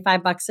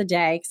 $75 a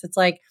day. Cause it's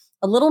like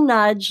a little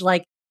nudge,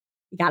 like,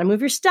 you got to move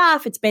your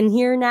stuff. It's been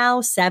here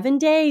now 7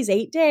 days,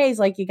 8 days.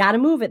 Like you got to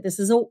move it. This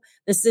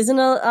isn't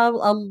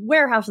a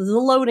warehouse. This is a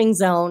loading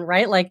zone,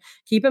 right? Like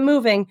keep it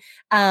moving.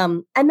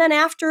 And then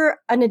after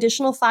an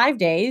additional 5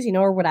 days,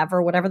 or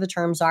whatever the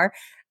terms are,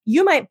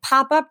 you might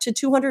pop up to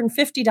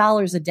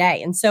 $250 a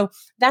day. And so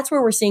that's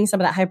where we're seeing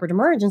some of that hyper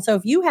demurrage. And so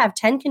if you have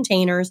 10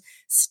 containers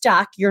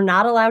stuck, you're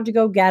not allowed to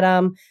go get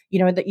them,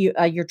 that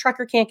your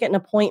trucker can't get an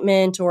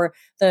appointment, or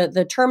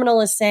the terminal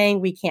is saying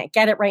we can't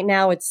get it right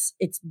now. It's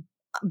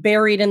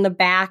buried in the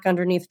back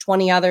underneath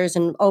 20 others.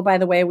 And oh, by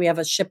the way, we have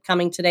a ship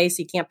coming today, so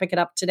you can't pick it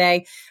up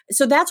today.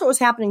 So that's what was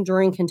happening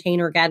during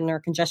Container-Geddon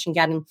or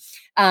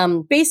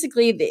Congestion-Geddon.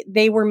 Basically,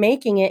 they were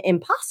making it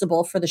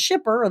impossible for the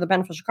shipper or the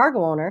beneficial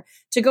cargo owner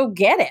to go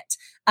get it.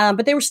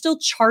 But they were still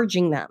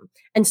charging them.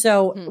 And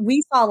so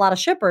we saw a lot of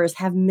shippers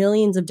have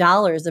millions of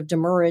dollars of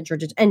demurrage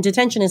and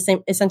detention is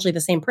essentially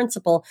the same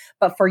principle,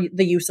 but for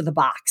the use of the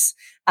box.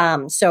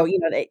 So,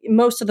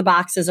 most of the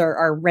boxes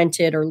are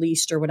rented or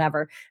leased or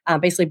whatever,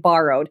 basically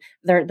borrowed.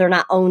 They're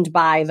not owned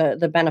by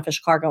the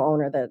beneficial cargo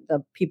owner,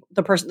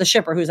 the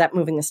shipper who's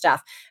moving the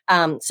stuff.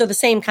 So the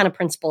same kind of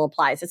principle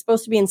applies. It's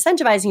supposed to be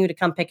incentivizing you to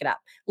come pick it up.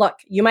 Look,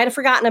 you might have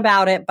forgotten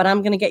about it, but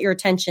I'm going to get your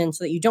attention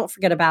so that you don't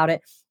forget about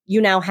it.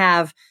 You now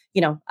have,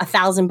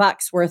 $1,000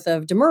 worth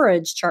of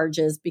demurrage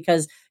charges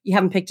because you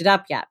haven't picked it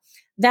up yet.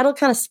 That'll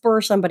kind of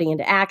spur somebody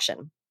into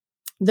action.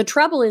 The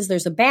trouble is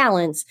there's a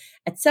balance.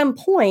 At some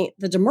point,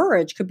 the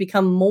demurrage could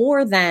become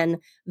more than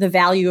the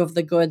value of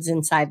the goods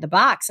inside the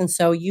box. And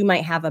so you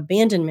might have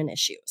abandonment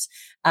issues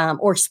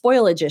or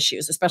spoilage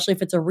issues, especially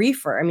if it's a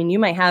reefer. I mean, you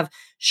might have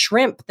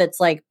shrimp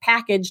that's like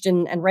packaged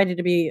and ready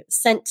to be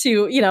sent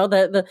to,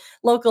 the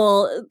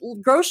local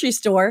grocery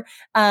store.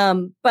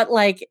 But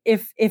like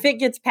if it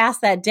gets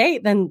past that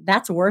date, then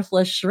that's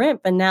worthless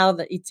shrimp. And now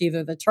that it's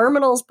either the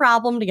terminal's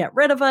problem to get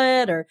rid of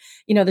it, or,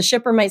 the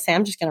shipper might say,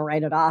 I'm just going to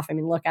write it off. I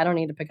mean, look, I don't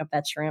need to pick up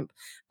that shrimp.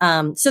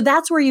 So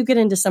that's where you get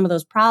into some of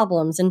those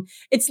problems. And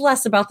it's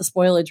less about the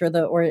spoilage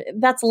or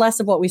that's less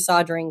of what we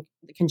saw during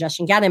the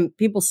Congestion-Geddon.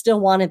 People still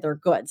wanted their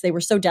goods. They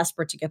were so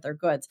desperate to get their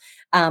goods.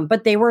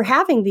 But they were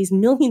having these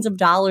millions of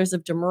dollars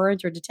of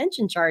demurrage or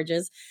detention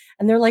charges.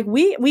 And they're like,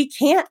 we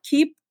can't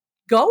keep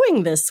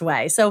going this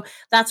way. So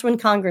that's when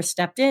Congress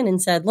stepped in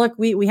and said, look,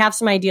 we have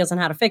some ideas on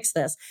how to fix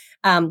this.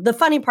 The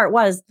funny part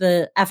was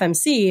the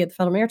FMC, the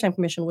Federal Maritime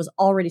Commission, was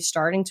already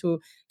starting to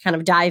kind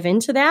of dive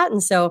into that.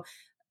 And so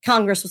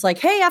Congress was like,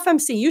 hey,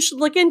 FMC, you should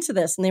look into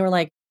this. And they were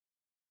like,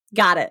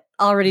 got it.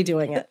 Already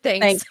doing it.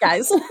 Thanks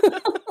guys.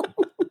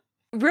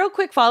 Real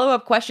quick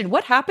follow-up question.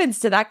 What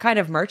happens to that kind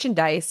of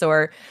merchandise,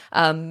 or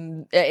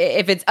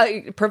if it's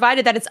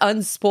provided that it's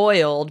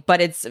unspoiled, but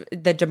it's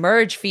the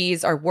demurrage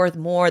fees are worth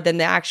more than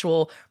the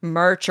actual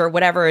merch or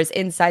whatever is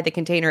inside the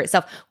container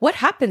itself? What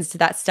happens to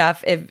that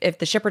stuff if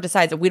the shipper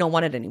decides that we don't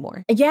want it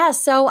anymore? Yeah.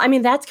 So, I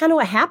mean, that's kind of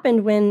what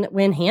happened when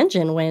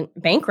Hanjin went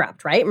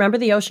bankrupt, right? Remember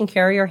the ocean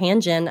carrier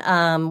Hanjin,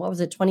 what was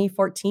it,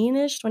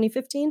 2014-ish,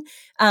 2015?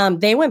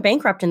 They went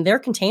bankrupt and their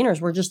containers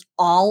were just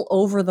all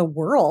over the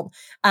world.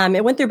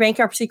 It went through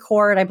bankruptcy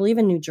court, I believe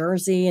in New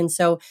Jersey. And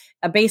so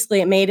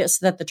basically it made it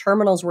so that the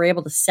terminals were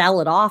able to sell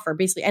it off, or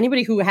basically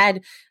anybody who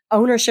had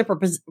ownership or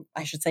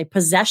I should say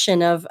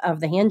possession of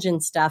the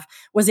Hanjin stuff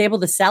was able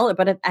to sell it.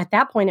 But at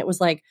that point it was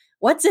like,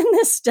 what's in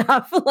this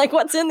stuff? Like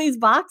what's in these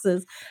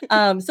boxes?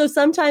 So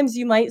sometimes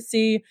you might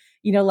see,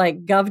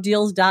 like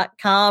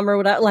govdeals.com or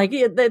whatever, like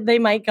they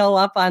might go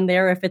up on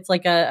there if it's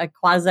like a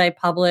quasi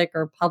public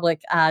or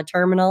public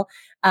terminal.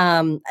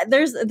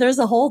 There's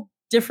a whole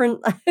different,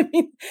 I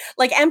mean,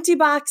 like empty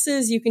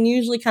boxes, you can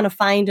usually kind of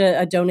find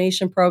a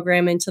donation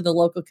program into the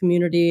local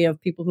community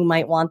of people who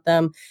might want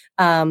them.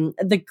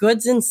 The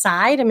goods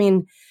inside, I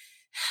mean,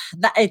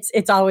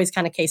 it's always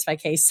kind of case by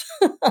case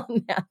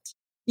on that.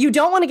 You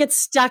don't want to get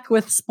stuck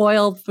with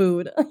spoiled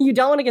food. You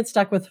don't want to get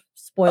stuck with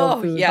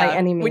spoiled food by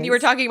any means. When you were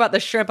talking about the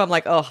shrimp, I'm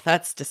like, oh,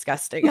 that's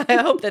disgusting. I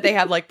hope that they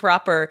have like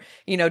proper,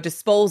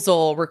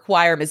 disposal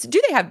requirements.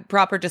 Do they have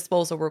proper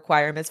disposal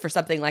requirements for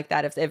something like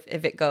that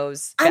if it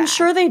goes bad? I'm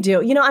sure they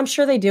do. I'm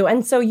sure they do.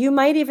 And so you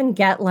might even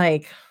get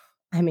like,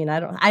 I mean, I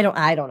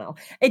don't know.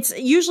 It's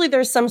usually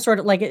there's some sort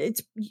of like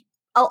it's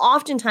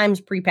oftentimes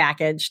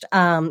prepackaged,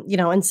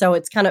 and so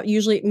it's kind of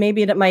usually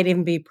maybe it might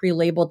even be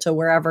pre-labeled to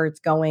wherever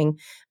it's going.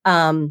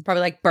 Probably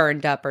like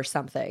burned up or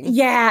something.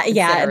 Yeah.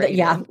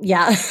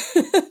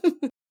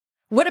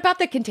 What about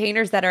the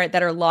containers that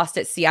are lost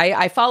at sea?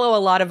 I follow a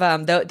lot of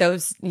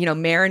those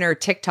mariner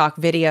TikTok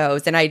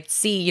videos, and I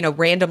see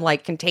random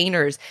like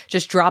containers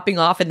just dropping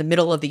off in the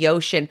middle of the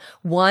ocean.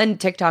 One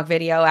TikTok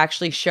video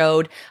actually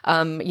showed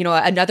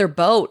another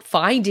boat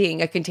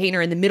finding a container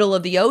in the middle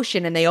of the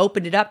ocean, and they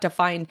opened it up to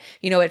find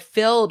it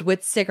filled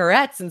with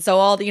cigarettes, and so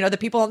all the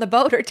people on the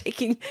boat are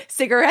taking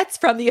cigarettes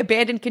from the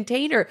abandoned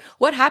container.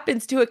 What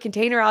happens to a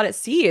container out at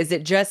sea? Is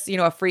it just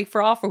a free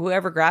for all for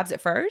whoever grabs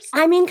it first?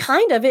 I mean,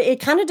 kind of. It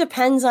kind of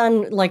depends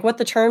on like what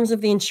the terms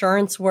of the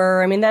insurance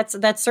were. I mean, that's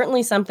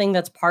certainly something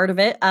that's part of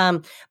it.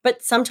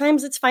 But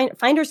sometimes it's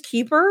finder's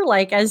keeper,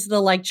 like as the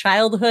like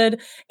childhood.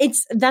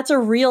 That's a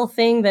real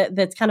thing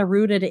that's kind of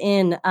rooted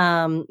in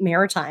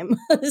maritime.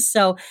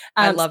 So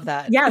I love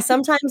that. Yeah,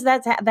 sometimes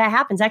that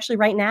happens. Actually,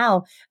 right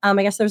now,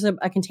 I guess there's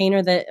a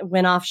container that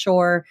went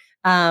offshore.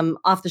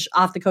 Off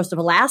the coast of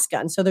Alaska.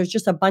 And so there's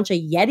just a bunch of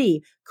Yeti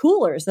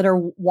coolers that are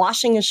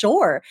washing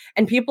ashore,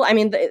 and people, I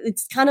mean,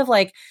 it's kind of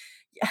like,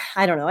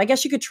 I don't know. I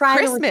guess you could try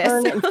Christmas. to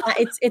return.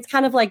 It's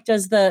kind of like,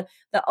 does the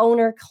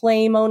owner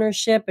claim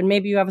ownership? And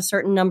maybe you have a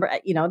certain number,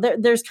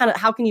 there's kind of,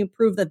 how can you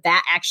prove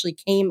that actually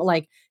came,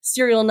 like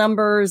serial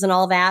numbers and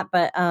all that?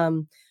 But,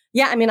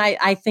 yeah, I mean,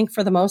 I think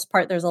for the most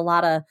part, there's a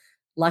lot of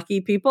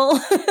lucky people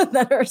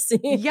that are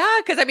seeing. Yeah,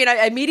 because I mean,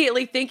 I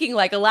immediately thinking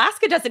like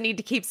Alaska doesn't need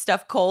to keep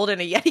stuff cold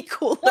in a Yeti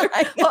cooler.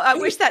 I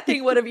wish that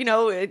thing would have,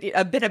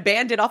 been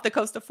abandoned off the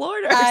coast of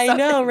Florida. Or I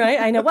know, right?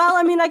 I know. Well,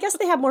 I mean, I guess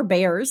they have more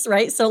bears,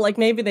 right? So like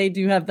maybe they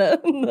do have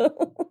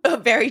the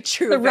very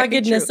true, the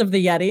ruggedness of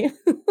the Yeti.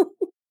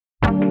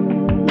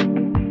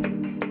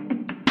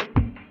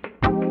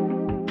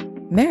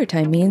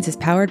 Maritime Means is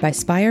powered by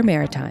Spire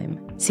Maritime.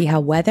 See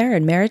how weather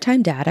and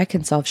maritime data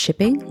can solve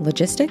shipping,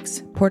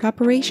 logistics, port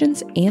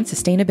operations, and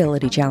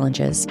sustainability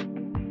challenges.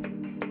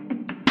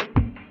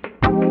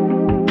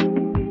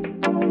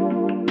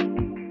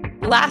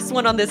 Last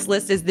one on this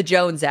list is the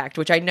Jones Act,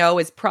 which I know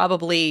is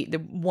probably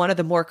one of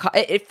the more,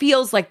 it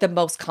feels like the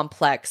most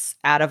complex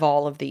out of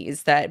all of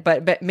these.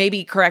 But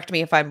maybe correct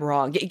me if I'm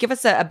wrong. Give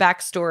us a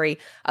backstory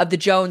of the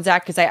Jones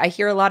Act, because I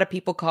hear a lot of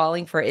people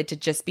calling for it to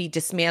just be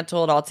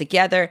dismantled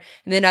altogether.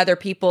 And then other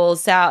people,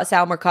 Sal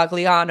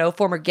Mercogliano,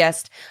 former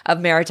guest of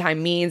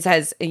Maritime Means,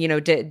 has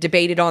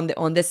debated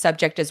on this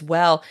subject as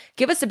well.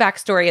 Give us a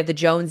backstory of the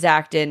Jones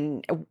Act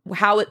and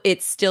how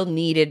it's still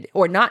needed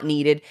or not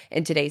needed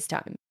in today's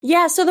time.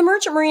 Yeah, so the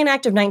Merchant Marine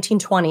Act of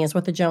 1920 is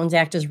what the Jones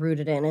Act is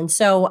rooted in. And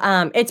so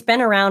it's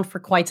been around for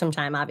quite some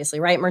time, obviously,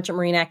 right? Merchant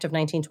Marine Act of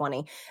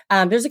 1920.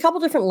 There's a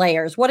couple different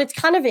layers. What it's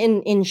kind of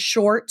in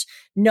short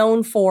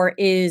known for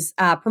is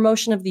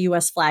promotion of the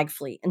U.S. flag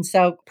fleet. And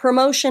so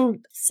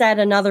promotion, said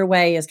another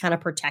way, is kind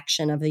of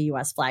protection of the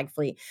U.S. flag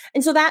fleet.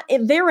 And so that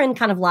therein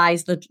kind of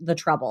lies the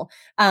trouble.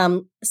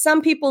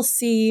 Some people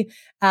see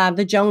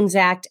the Jones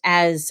Act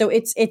as, so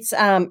it's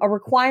a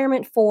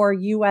requirement for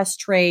U.S.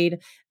 trade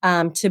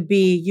to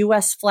be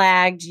U.S.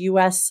 flagged,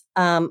 U.S.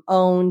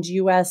 owned,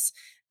 U.S.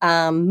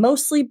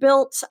 mostly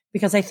built,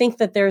 because I think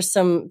that there's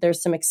some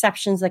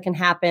exceptions that can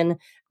happen.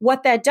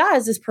 What that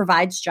does is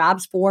provides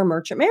jobs for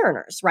merchant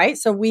mariners, right?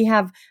 So we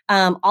have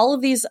all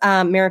of these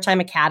maritime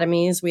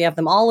academies. We have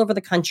them all over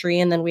the country,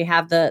 and then we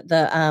have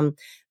the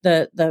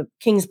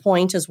King's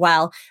Point as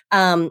well.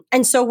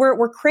 And so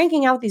we're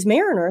cranking out these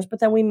mariners, but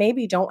then we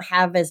maybe don't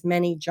have as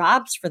many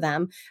jobs for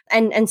them.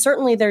 And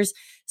certainly there's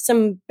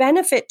some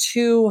benefit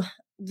to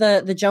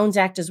the Jones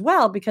Act as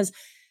well, because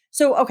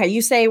okay,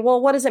 you say,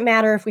 well, what does it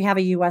matter if we have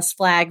a U.S.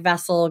 flag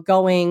vessel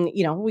going,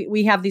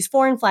 we have these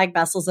foreign flag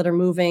vessels that are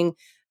moving,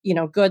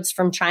 goods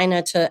from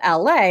China to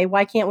L.A.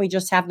 Why can't we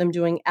just have them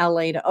doing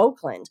L.A. to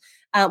Oakland?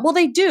 Well,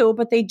 they do,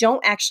 but they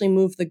don't actually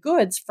move the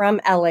goods from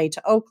LA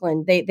to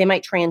Oakland. They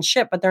might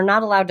transship, but they're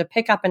not allowed to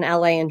pick up in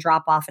LA and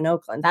drop off in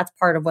Oakland. That's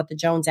part of what the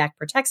Jones Act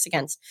protects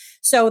against.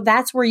 So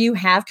that's where you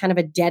have kind of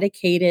a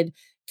dedicated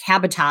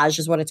cabotage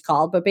is what it's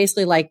called, but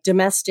basically like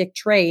domestic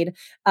trade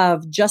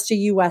of just a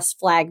U.S.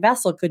 flag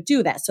vessel could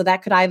do that. So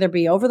that could either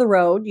be over the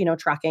road,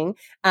 trucking,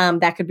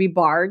 that could be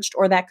barged,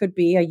 or that could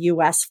be a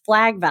U.S.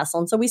 flag vessel.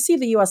 And so we see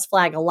the U.S.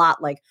 flag a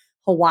lot, like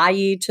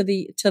Hawaii to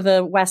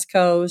the West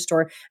Coast,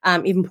 or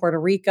even Puerto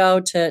Rico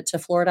to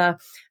Florida.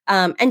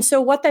 And so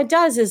what that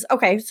does is,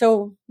 okay,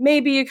 so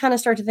maybe you kind of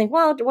start to think,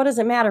 well, what does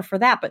it matter for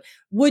that? But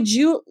would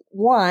you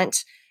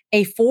want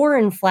a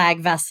foreign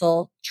flag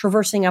vessel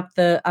traversing up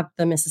the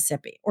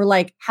Mississippi, or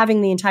like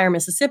having the entire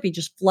Mississippi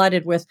just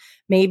flooded with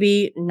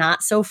maybe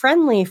not so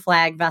friendly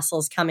flag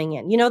vessels coming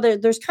in?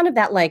 There's kind of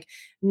that like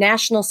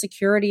national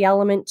security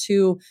element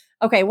to,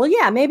 okay, well,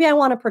 yeah, maybe I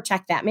want to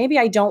protect that. Maybe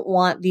I don't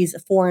want these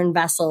foreign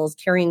vessels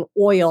carrying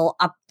oil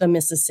up the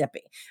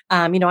Mississippi.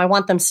 I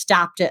want them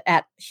stopped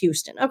at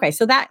Houston. Okay,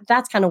 so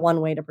that's kind of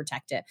one way to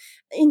protect it.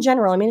 In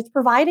general, it's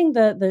providing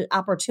the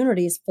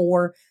opportunities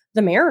for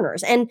the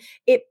mariners, and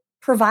it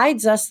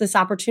provides us this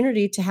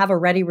opportunity to have a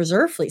ready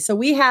reserve fleet. So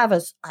we have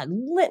a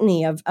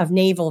litany of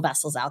naval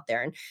vessels out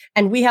there,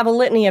 and we have a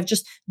litany of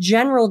just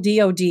general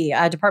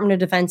DOD, Department of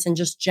Defense, and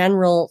just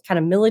general kind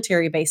of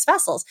military-based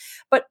vessels.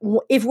 But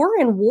if we're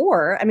in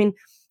war,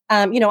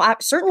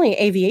 certainly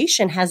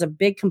aviation has a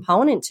big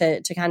component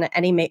to kind of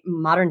any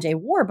modern day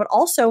war, but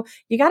also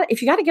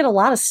if you got to get a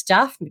lot of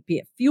stuff, be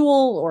it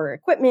fuel or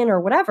equipment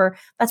or whatever,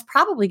 that's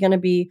probably going to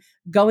be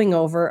going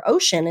over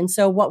ocean. And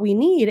so what we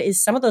need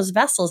is some of those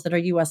vessels that are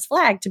U.S.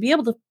 flagged to be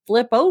able to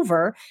flip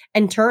over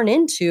and turn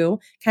into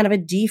kind of a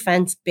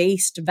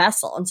defense-based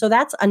vessel. And so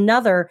that's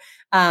another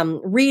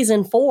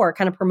reason for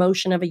kind of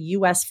promotion of a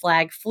U.S.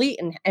 flag fleet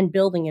and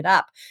building it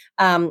up.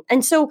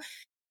 And so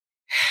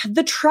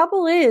the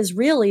trouble is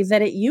really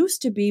that it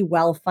used to be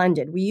well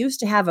funded. We used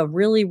to have a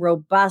really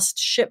robust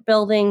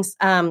shipbuilding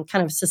kind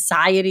of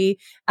society,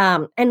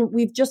 and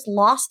we've just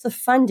lost the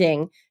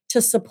funding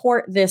to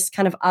support this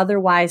kind of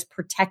otherwise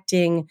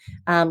protecting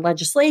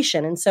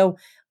legislation. And so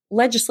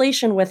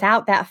legislation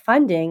without that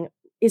funding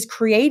is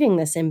creating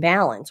this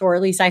imbalance, or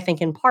at least I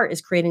think in part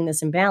is creating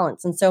this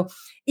imbalance. And so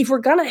if we're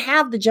going to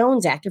have the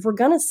Jones Act, if we're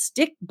going to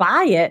stick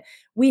by it,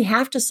 we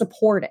have to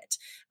support it.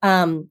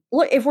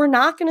 Look, if we're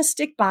not going to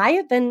stick by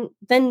it,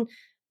 then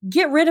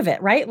get rid of it,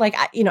 right? Like,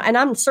 and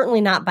I'm certainly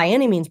not by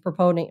any means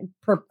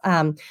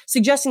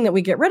suggesting that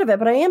we get rid of it,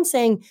 but I am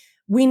saying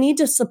we need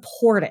to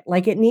support it.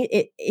 Like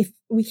if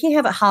we can't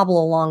have it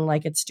hobble along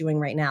like it's doing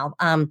right now.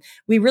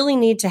 We really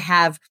need to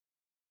have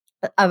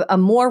a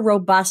more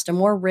robust, a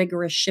more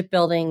rigorous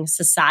shipbuilding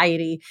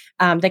society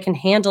that can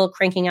handle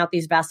cranking out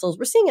these vessels.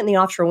 We're seeing it in the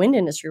offshore wind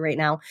industry right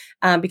now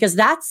because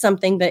that's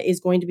something that is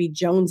going to be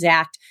Jones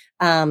Act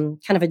kind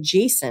of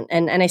adjacent.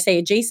 And I say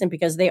adjacent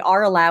because they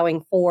are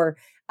allowing for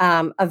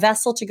a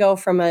vessel to go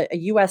from a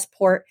U.S.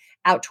 port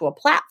out to a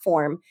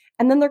platform.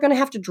 And then they're going to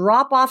have to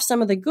drop off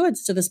some of the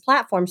goods to this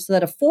platform so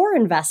that a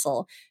foreign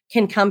vessel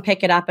can come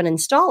pick it up and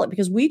install it,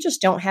 because we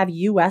just don't have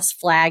U.S.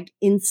 flagged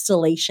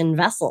installation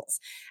vessels.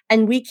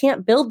 And we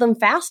can't build them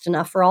fast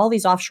enough for all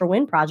these offshore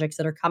wind projects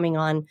that are coming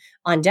on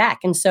deck.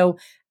 And so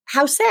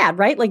how sad,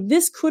 right? Like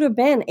this could have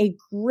been a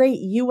great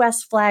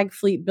U.S. flag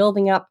fleet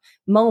building up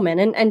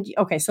moment. And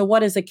okay, so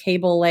what is a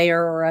cable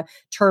layer or a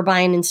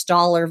turbine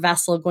installer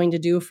vessel going to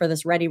do for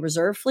this ready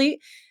reserve fleet?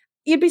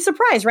 You'd be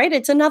surprised, right?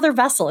 It's another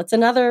vessel. It's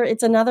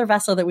another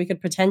vessel that we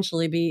could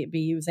potentially be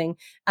using.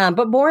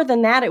 But more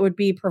than that, it would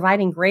be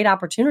providing great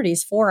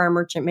opportunities for our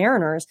merchant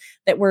mariners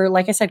that we're,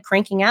 like I said,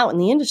 cranking out in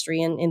the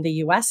industry in the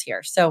U.S.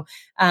 here. So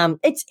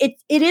it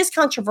is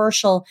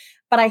controversial,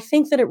 but I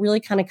think that it really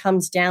kind of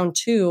comes down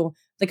to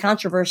the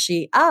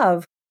controversy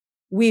of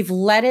we've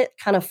let it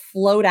kind of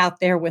float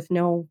out there with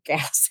no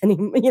gas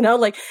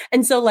anymore,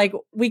 and so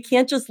we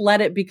can't just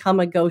let it become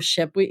a ghost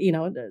ship,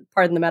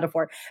 pardon the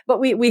metaphor, but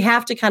we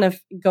have to kind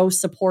of go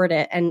support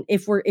it. And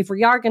if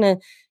we are going to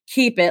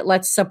keep it,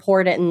 let's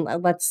support it and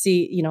let's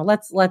see,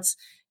 let's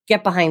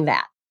get behind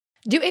that.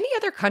 Do any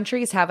other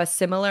countries have a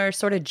similar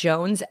sort of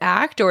Jones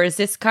Act, or is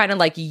this kind of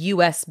like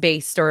US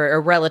based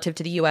or relative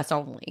to the US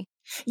only?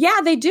 Yeah,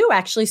 they do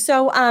actually.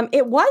 So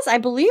it was, I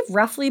believe,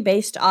 roughly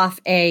based off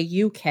a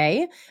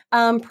UK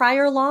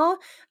prior law.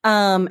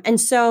 And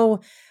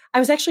so I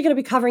was actually going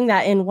to be covering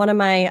that in one of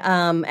my,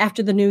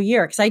 after the new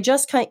year, because I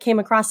just came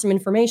across some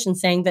information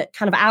saying that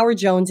kind of our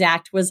Jones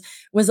Act was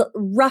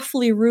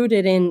roughly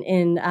rooted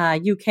in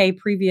UK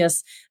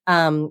previous,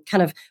 kind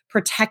of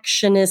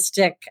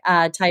protectionistic,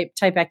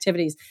 type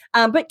activities.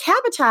 But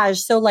cabotage,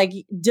 so like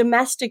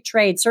domestic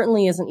trade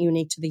certainly isn't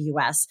unique to the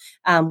US,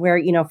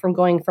 where, from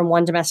going from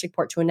one domestic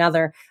port to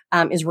another,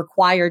 is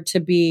required to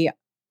be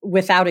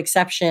without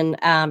exception,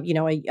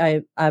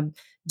 a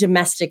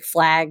domestic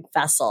flag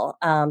vessel,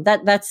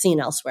 that's seen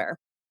elsewhere.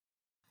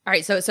 All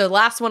right. So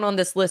last one on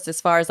this list, as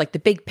far as like the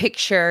big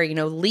picture,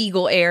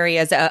 legal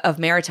areas of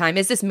maritime,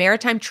 is this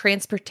Maritime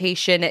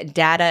Transportation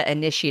Data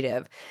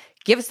Initiative.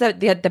 Give us the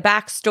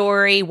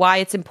backstory, why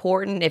it's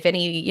important, if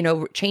any,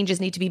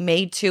 changes need to be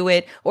made to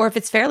it, or if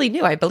it's fairly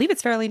new. I believe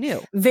it's fairly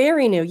new.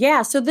 Very new.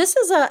 Yeah. So this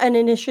is an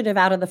initiative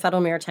out of the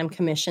Federal Maritime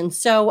Commission.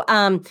 So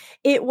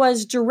it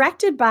was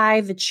directed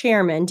by the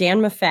chairman, Dan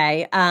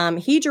Maffei.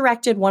 He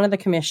directed one of the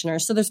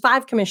commissioners. So there's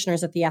 5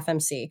 commissioners at the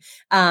FMC.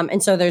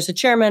 And so there's a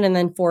chairman and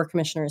then 4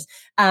 commissioners.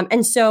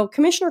 And so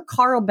Commissioner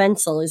Carl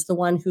Bensel is the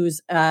one who's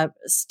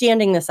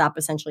standing this up,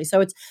 essentially. So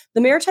it's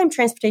the Maritime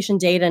Transportation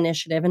Data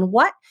Initiative. And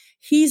what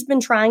he's been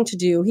trying to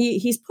do,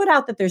 he's put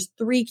out that there's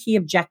 3 key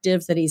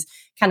objectives that he's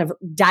kind of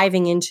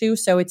diving into.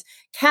 So it's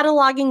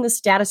cataloging the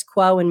status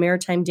quo in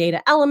maritime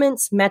data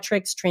elements,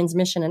 metrics,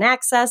 transmission, and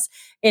access.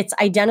 It's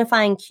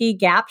identifying key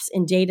gaps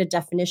in data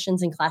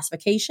definitions and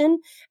classification.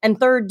 And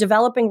third,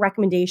 developing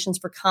recommendations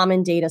for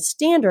common data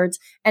standards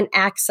and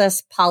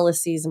access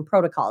policies and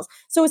protocols.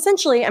 So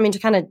essentially, to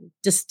kind of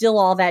distill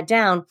all that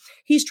down,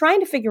 he's trying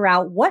to figure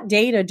out what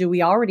data do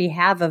we already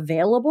have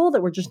available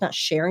that we're just not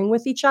sharing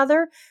with each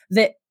other,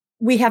 that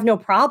we have no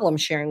problem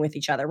sharing with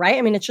each other,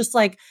 right? It's just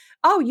like,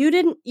 oh, you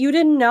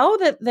didn't know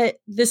that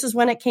this is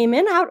when it came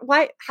in.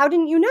 How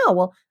didn't you know?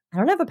 Well, I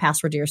don't have a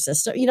password to your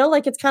system.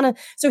 It's kind of,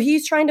 so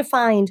he's trying to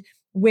find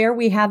where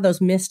we have those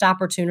missed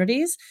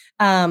opportunities.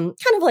 Kind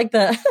of like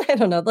the, I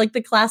don't know, like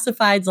the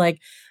classifieds, like,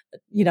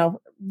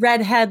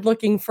 redhead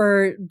looking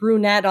for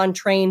brunette on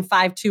train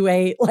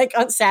 528, like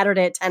on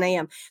Saturday at 10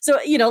 a.m. So,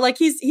 like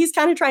he's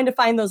kind of trying to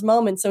find those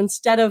moments. So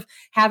instead of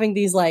having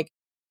these like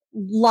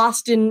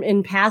lost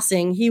in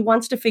passing, he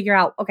wants to figure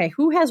out, okay,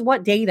 who has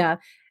what data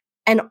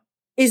and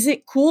is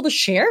it cool to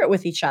share it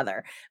with each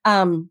other?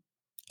 So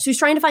he's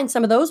trying to find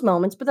some of those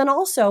moments, but then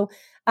also,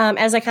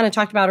 as I kind of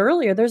talked about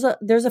earlier, there's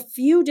a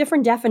few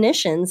different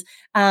definitions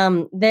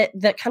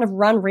that kind of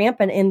run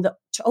rampant in the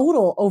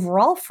total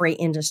overall freight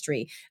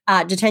industry.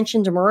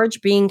 Detention,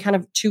 demurrage being kind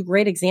of 2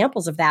 great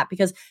examples of that,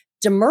 because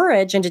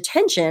demurrage and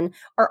detention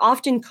are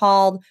often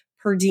called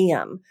per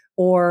diem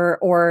or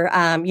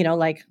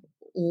like,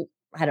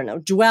 I don't know,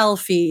 dwell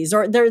fees,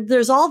 or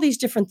there's all these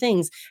different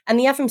things. And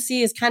the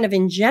FMC is kind of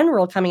in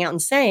general coming out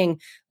and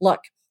saying, look,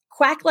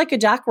 quack like a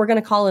duck, we're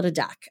going to call it a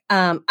duck.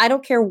 I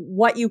don't care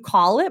what you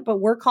call it, but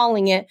we're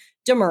calling it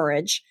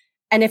demurrage.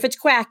 And if it's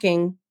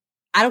quacking,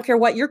 I don't care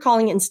what you're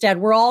calling it instead.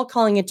 We're all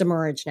calling it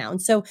demurrage now.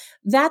 And so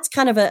that's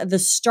kind of the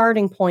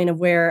starting point of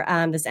where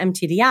this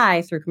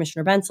MTDI through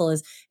Commissioner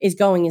Bensel is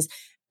going, is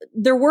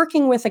they're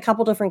working with a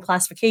couple different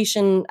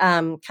classification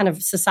kind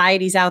of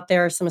societies out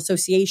there, some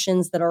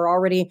associations that are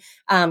already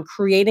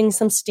creating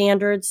some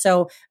standards.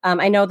 So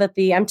I know that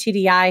the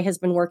MTDI has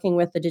been working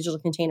with the Digital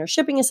Container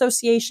Shipping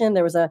Association.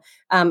 There was an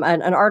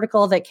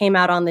article that came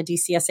out on the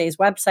DCSA's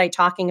website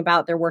talking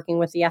about they're working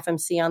with the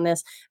FMC on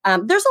this.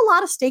 There's a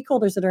lot of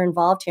stakeholders that are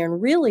involved here,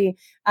 and really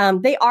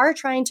they are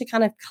trying to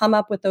kind of come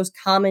up with those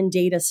common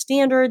data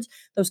standards,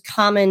 those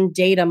common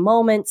data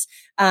moments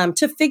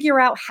to figure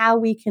out how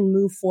we can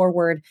move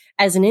forward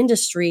as an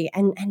industry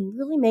and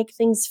really make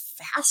things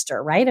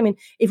faster, right?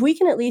 If we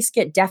can at least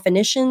get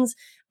definitions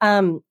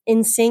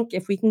in sync,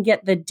 if we can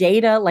get the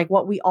data, like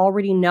what we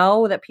already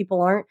know that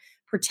people aren't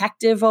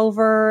protective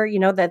over,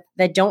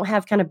 that don't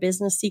have kind of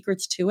business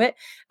secrets to it.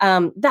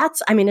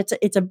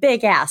 It's a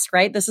big ask,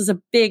 right? This is a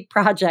big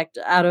project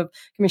out of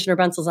Commissioner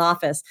Bensel's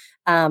office.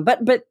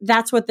 But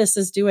that's what this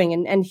is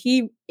doing. And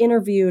he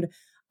interviewed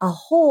a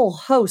whole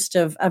host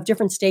of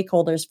different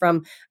stakeholders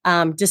from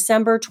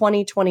December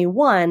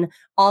 2021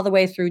 all the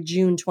way through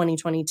June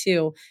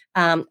 2022.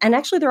 And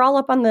actually, they're all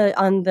up on the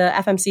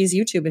FMC's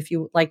YouTube if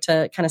you like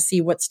to kind of see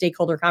what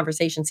stakeholder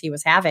conversations he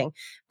was having.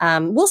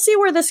 We'll see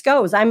where this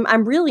goes.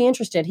 I'm really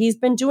interested. He's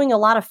been doing a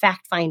lot of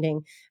fact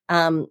finding.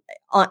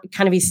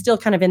 He's still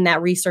kind of in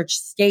that research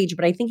stage,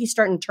 but I think he's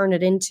starting to turn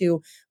it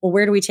into, well,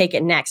 where do we take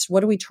it next? What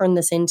do we turn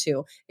this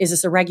into? Is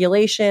this a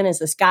regulation? Is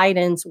this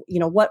guidance?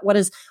 What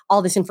is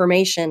all this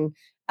information?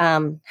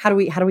 How do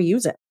we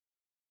use it?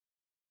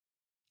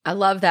 I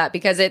love that,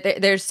 because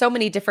there's so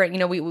many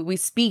different, we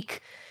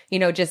speak,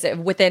 just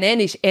within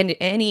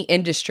any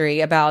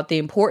industry about the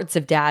importance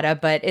of data,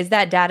 but is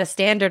that data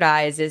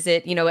standardized? Is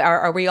it,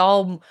 are we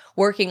all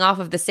working off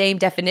of the same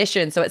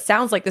definition? So it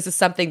sounds like this is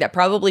something that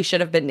probably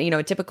should have been,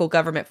 a typical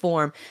government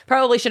form,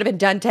 probably should have been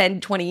done 10,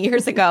 20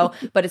 years ago,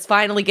 but it's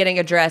finally getting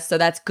addressed. So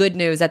that's good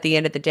news at the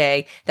end of the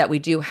day that we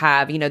do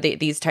have,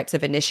 these types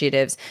of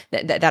initiatives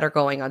that are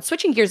going on.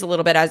 Switching gears a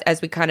little bit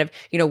as we kind of,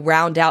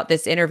 round out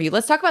this interview,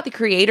 let's talk about the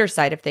creator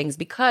side of things,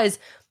 because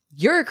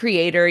you're a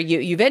creator,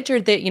 you've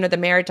entered the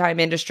maritime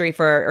industry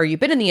or you've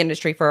been in the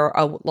industry for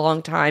a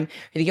long time.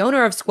 You're the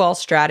owner of Squall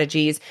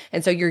Strategies,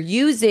 and so you're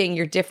using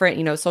your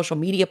different social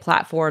media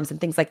platforms and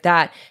things like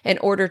that in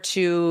order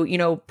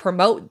to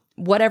promote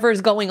whatever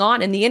is going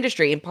on in the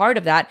industry. And part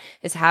of that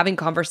is having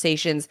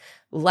conversations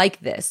like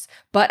this.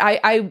 But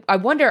I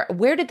wonder,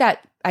 where did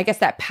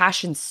that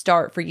passion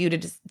start for you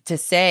to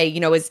say,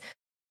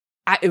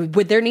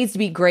 there needs to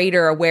be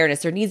greater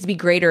awareness, there needs to be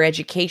greater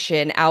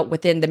education out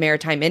within the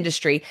maritime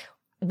industry.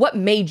 What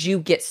made you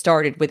get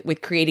started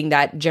with creating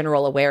that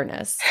general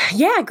awareness?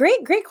 Yeah,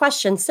 great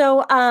question.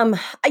 So,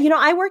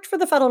 I worked for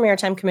the Federal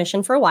Maritime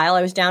Commission for a while.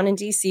 I was down in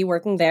DC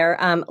working there.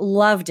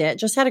 Loved it.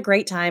 Just had a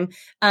great time.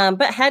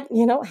 But had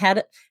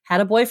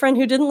a boyfriend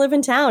who didn't live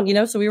in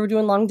town, so we were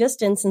doing long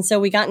distance. And so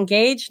we got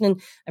engaged. And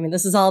I mean,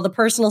 this is all the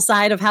personal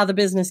side of how the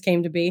business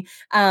came to be.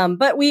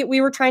 But we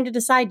were trying to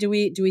decide, do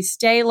we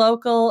stay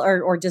local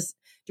or just,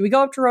 do we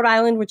go up to Rhode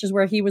Island, which is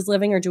where he was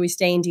living, or do we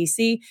stay in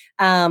DC?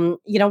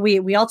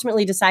 We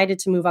ultimately decided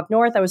to move up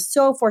north. I was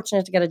so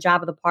fortunate to get a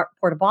job at the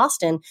Port of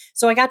Boston.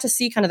 So I got to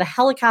see kind of the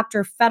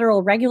helicopter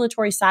federal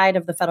regulatory side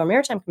of the Federal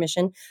Maritime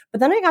Commission. But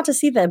then I got to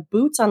see the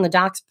boots on the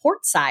docks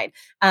port side,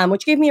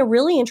 which gave me a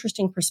really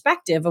interesting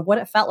perspective of what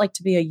it felt like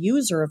to be a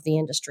user of the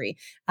industry.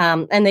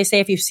 And they say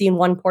if you've seen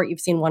one port,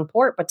 you've seen one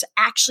port. But to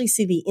actually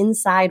see the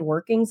inside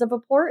workings of a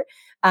port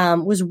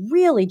was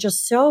really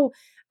just so...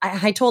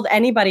 I told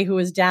anybody who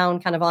was down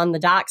kind of on the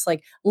docks,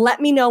 like,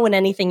 let me know when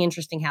anything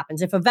interesting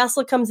happens. If a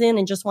vessel comes in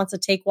and just wants to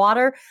take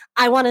water,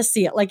 I want to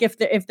see it. Like if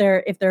they're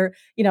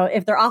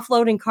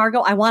offloading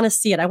cargo, I want to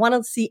see it. I want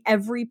to see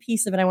every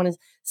piece of it. I want to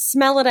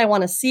smell it. I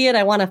want to see it.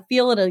 I want to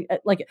feel it.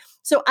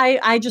 So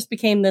I just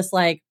became this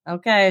like,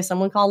 okay,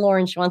 someone call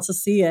Lauren. She wants to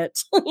see it,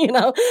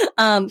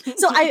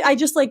 So I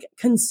just like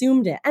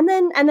consumed it. And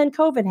then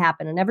COVID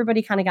happened and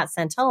everybody kind of got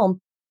sent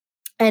home.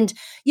 And,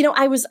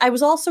 I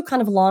was also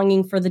kind of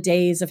longing for the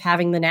days of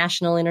having the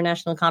national,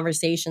 international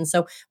conversation.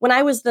 So when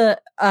I was the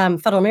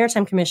Federal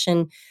Maritime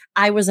Commission,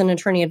 I was an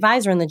attorney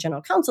advisor in the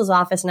General Counsel's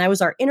office, and I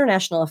was our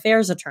international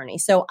affairs attorney.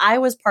 So I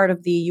was part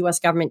of the U.S.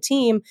 government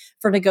team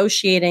for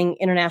negotiating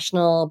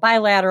international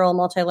bilateral,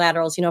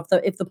 multilaterals.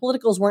 If the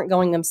politicals weren't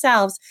going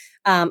themselves,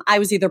 I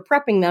was either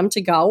prepping them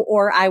to go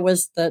or I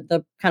was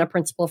the kind of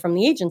principal from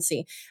the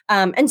agency.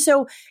 And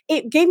so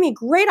it gave me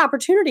great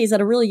opportunities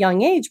at a really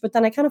young age, but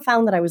then I kind of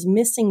found that I was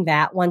missing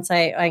that once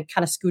I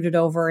kind of scooted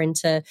over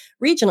into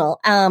regional.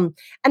 And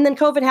then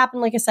COVID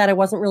happened. Like I said, I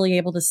wasn't really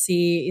able to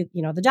see,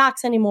 the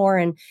docs anymore.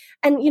 And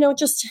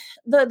just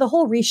the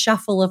whole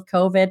reshuffle of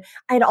COVID,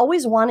 I'd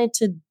always wanted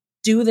to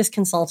do this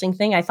consulting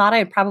thing. I thought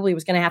I probably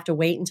was going to have to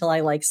wait until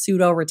I like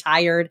pseudo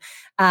retired.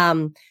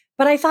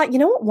 But I thought,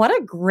 what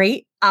a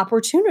great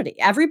opportunity.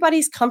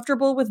 Everybody's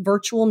comfortable with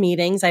virtual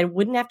meetings. I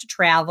wouldn't have to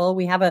travel.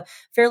 We have a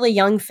fairly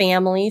young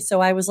family.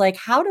 So I was like,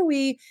 how do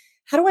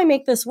I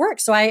make this work?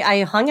 So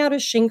I hung out a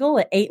shingle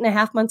at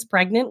 8.5 months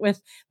pregnant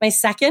with my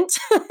second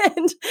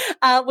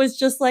and was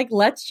just like,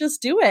 let's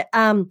just do it.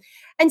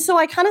 And so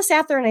I kind of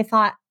sat there and I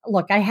thought,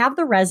 look, I have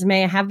the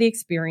resume, I have the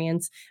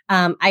experience.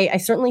 I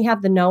certainly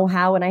have the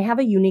know-how and I have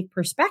a unique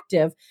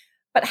perspective.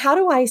 But how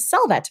do I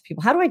sell that to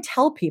people? How do I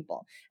tell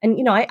people? And,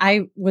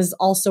 I was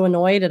also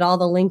annoyed at all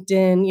the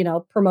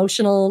LinkedIn,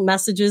 promotional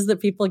messages that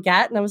people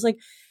get. And I was like,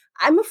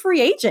 I'm a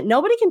free agent.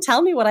 Nobody can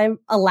tell me what I'm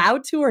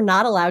allowed to or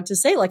not allowed to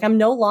say. Like I'm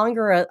no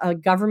longer a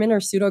government or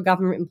pseudo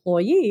government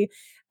employee.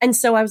 And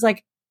so I was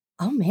like,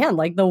 oh man,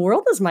 like the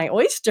world is my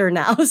oyster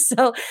now.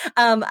 So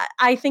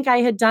I think I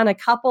had done a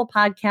couple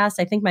podcasts.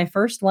 I think my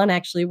first one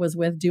actually was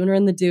with Dooner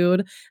and the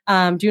Dude.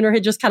 Dooner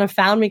had just kind of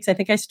found me because I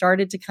think I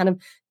started to kind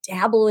of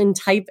dabble in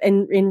type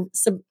and in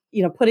some,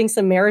 putting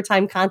some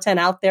maritime content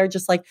out there,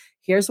 just like,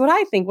 here's what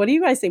I think. What do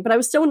you guys think? But I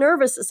was so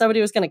nervous that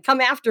somebody was going to come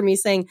after me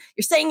saying,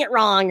 you're saying it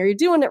wrong or you're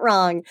doing it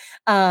wrong.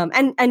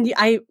 And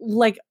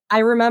I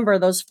remember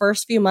those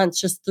first few months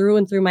just through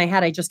and through my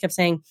head, I just kept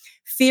saying,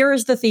 fear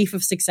is the thief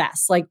of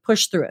success. Like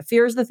push through it.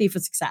 Fear is the thief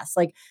of success.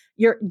 Like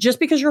just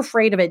because you're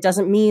afraid of it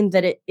doesn't mean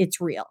that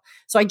it's real.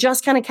 So I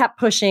just kind of kept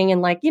pushing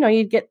and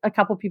you'd get a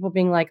couple people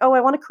being like, oh,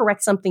 I want to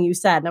correct something you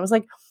said. And I was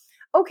like,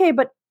 okay,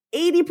 but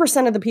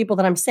 80% of the people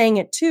that I'm saying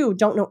it to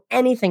don't know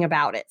anything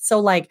about it. So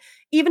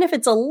even if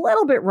it's a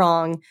little bit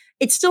wrong,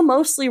 it's still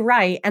mostly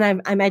right.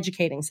 And I'm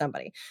educating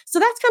somebody. So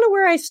that's kind of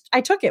where I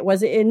took it.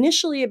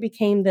 Initially it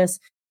became this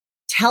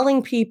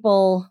telling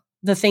people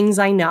the things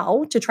I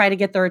know to try to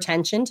get their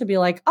attention, to be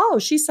like, oh,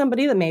 she's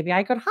somebody that maybe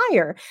I could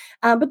hire.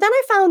 But then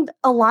I found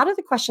a lot of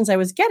the questions I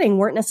was getting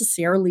weren't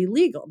necessarily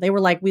legal. They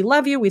were like, we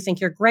love you. We think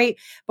you're great,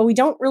 but we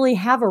don't really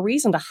have a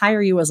reason to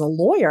hire you as a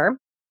lawyer.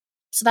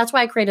 So that's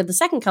why I created the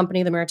second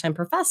company, the Maritime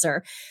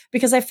Professor,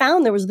 because I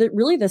found there was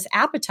really this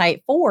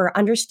appetite for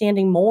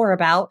understanding more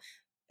about,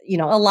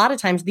 a lot of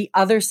times the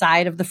other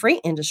side of the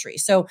freight industry.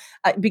 So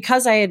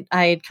because I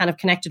had kind of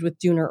connected with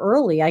Dooner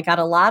early, I got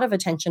a lot of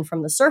attention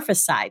from the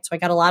surface side. So I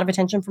got a lot of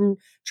attention from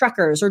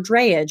truckers or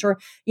drayage or,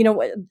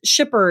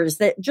 shippers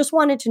that just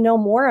wanted to know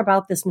more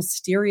about this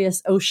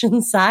mysterious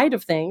ocean side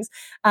of things.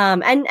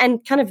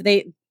 And kind of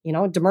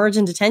demurrage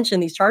and detention,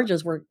 these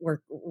charges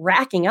were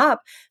racking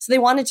up. So they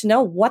wanted to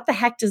know, what the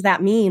heck does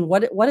that mean?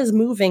 What is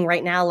moving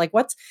right now? Like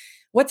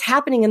what's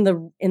happening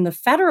in the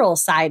federal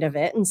side of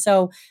it? And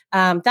so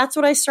that's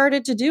what I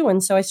started to do.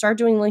 And so I started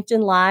doing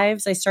LinkedIn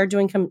Lives. I started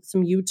doing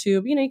some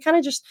YouTube. You kind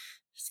of just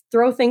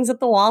throw things at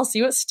the wall,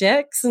 see what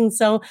sticks. And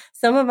so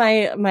some of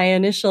my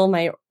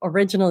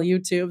original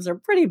YouTubes are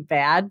pretty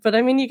bad, but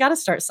I mean, you got to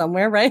start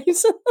somewhere, right?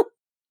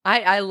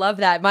 I love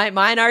that.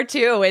 Mine are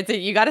too.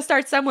 You got to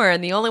start somewhere,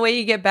 and the only way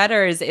you get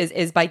better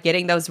is by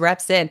getting those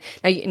reps in.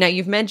 Now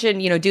you've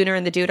mentioned Dooner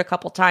and the Dude a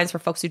couple times. For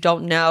folks who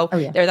don't know,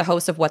 They're the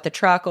host of What the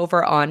Truck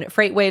over on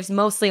FreightWaves,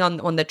 mostly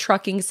on the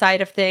trucking side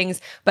of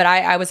things. But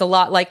I was a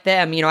lot like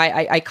them.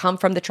 I come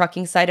from the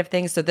trucking side of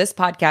things. So this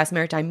podcast,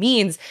 Maritime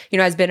Means,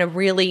 has been a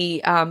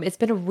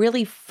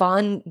really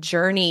fun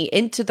journey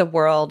into the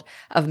world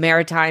of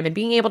maritime, and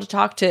being able to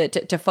talk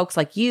to folks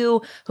like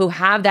you who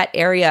have that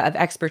area of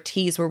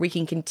expertise where we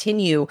can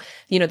continue,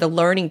 the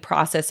learning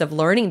process of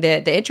learning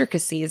the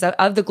intricacies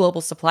of the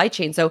global supply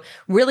chain. So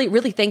really,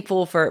 really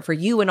thankful for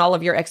you and all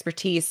of your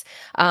expertise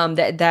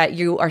that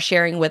you are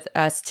sharing with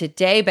us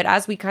today. But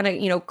as we kind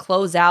of,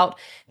 close out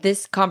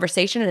this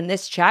conversation and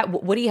this chat,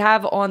 what do you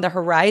have on the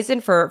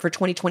horizon for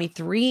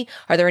 2023?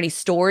 Are there any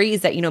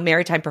stories that,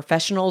 maritime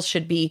professionals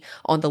should be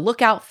on the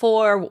lookout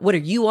for? What are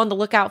you on the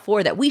lookout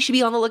for that we should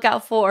be on the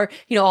lookout for?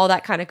 All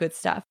that kind of good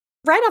stuff.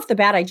 Right off the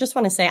bat, I just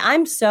want to say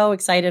I'm so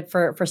excited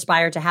for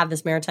Spire to have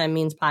this Maritime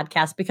Means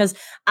podcast, because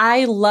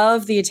I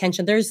love the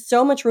attention. There's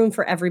so much room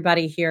for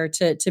everybody here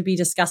to be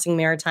discussing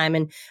maritime.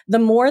 And the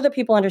more that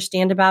people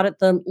understand about it,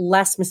 the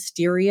less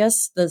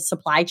mysterious the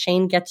supply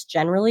chain gets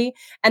generally,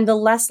 and the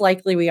less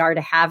likely we are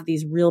to have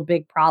these real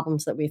big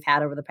problems that we've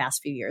had over the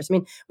past few years. I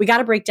mean, we got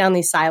to break down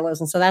these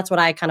silos. And so that's what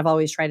I kind of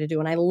always try to do.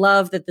 And I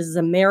love that this is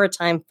a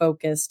maritime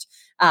focused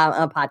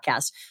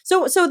podcast.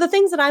 So the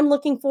things that I'm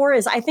looking for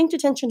is, I think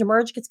detention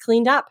demurrage gets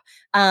cleaned up.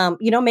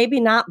 Maybe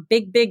not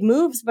big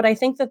moves, but I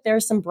think that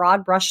there's some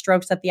broad brush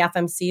strokes that the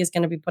FMC is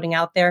going to be putting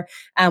out there.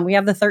 We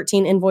have the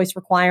 13 invoice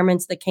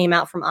requirements that came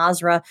out from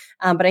OSRA,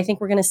 but I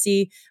think we're going to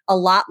see a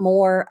lot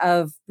more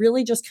of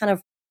really just kind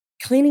of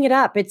cleaning it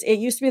up. It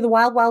used to be the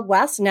wild, wild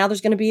west. And now there's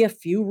going to be a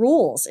few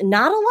rules, and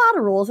not a lot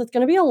of rules. It's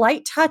going to be a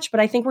light touch, but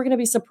I think we're going to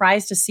be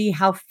surprised to see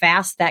how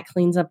fast that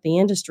cleans up the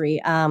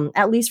industry,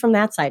 at least from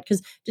that side.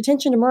 Because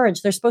detention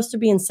demurrage, they're supposed to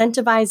be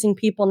incentivizing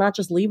people, not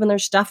just leaving their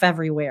stuff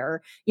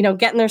everywhere,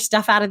 getting their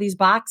stuff out of these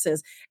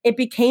boxes. It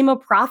became a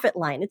profit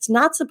line. It's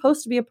not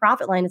supposed to be a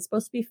profit line. It's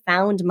supposed to be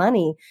found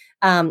money.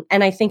 And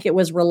I think it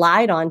was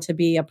relied on to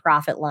be a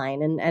profit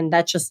line. And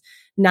that's just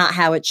not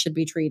how it should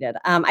be treated.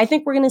 I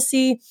think we're going to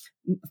see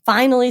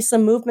finally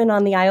some movement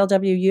on the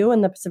ILWU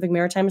and the Pacific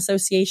Maritime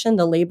Association,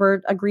 the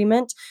labor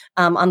agreement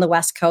on the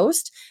West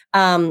Coast.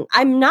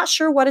 I'm not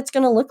sure what it's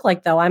going to look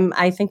like, though.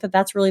 I think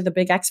that's really the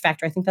big X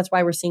factor. I think that's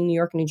why we're seeing New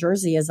York and New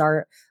Jersey as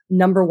our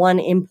number one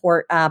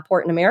import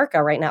port in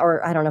America right now,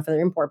 or I don't know if they're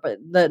import, but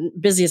the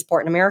busiest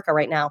port in America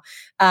right now.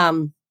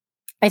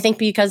 I think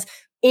because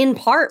in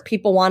part,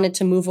 people wanted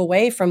to move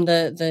away from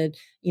the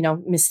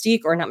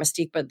mystique, or not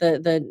mystique, but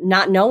the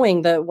not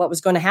knowing what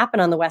was going to happen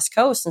on the West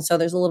Coast. And so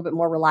there's a little bit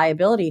more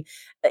reliability.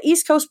 The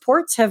East Coast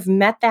ports have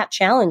met that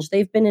challenge.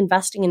 They've been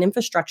investing in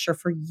infrastructure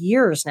for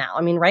years now.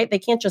 I mean, right? They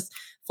can't just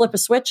flip a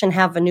switch and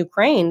have a new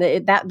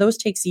crane. Those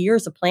takes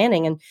years of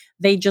planning, and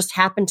they just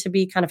happen to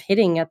be kind of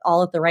hitting at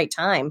the right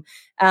time.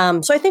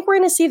 So I think we're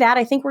going to see that.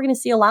 I think we're going to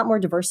see a lot more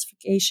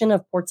diversification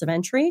of ports of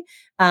entry.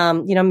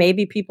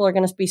 Maybe people are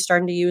going to be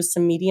starting to use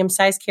some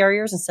medium-sized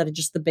carriers instead of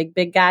just the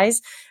big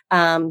guys,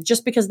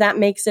 just because that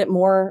makes it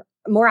more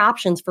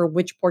options for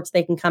which ports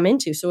they can come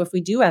into. So if we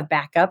do have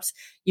backups,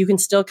 you can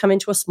still come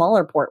into a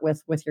smaller port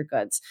with your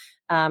goods.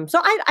 So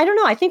I don't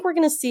know. I think we're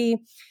going to see,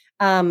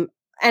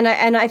 and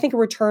I think a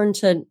return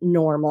to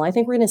normal. I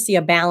think we're going to see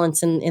a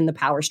balance in the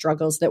power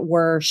struggles that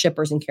were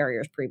shippers and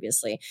carriers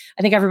previously.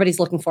 I think everybody's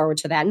looking forward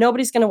to that.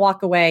 Nobody's going to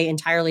walk away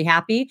entirely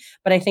happy,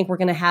 but I think we're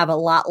going to have a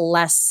lot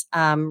less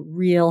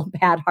real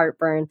bad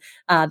heartburn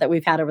that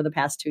we've had over the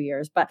past 2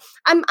 years. But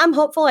I'm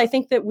hopeful. I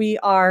think that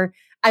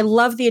I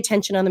love the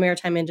attention on the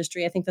maritime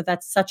industry. I think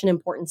that's such an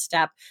important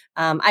step.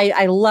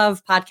 I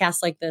love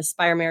podcasts like this,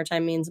 Spire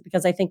Maritime Means,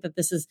 because I think that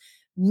this is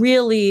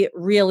really,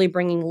 really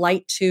bringing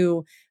light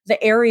to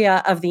the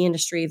area of the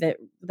industry that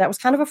was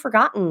kind of a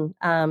forgotten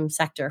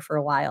sector for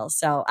a while.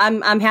 So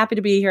I'm happy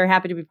to be here,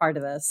 happy to be part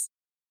of this.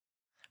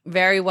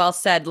 Very well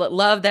said.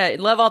 Love that.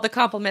 Love all the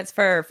compliments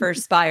for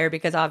Spire,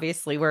 because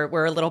obviously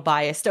we're a little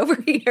biased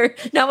over here.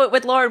 Now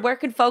with Lauren, where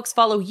can folks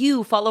follow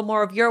you, follow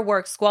more of your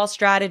work, Squall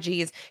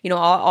Strategies,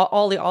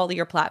 all of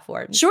your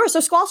platforms? Sure.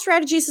 So Squall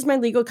Strategies is my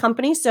legal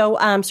company. So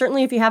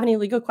certainly if you have any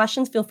legal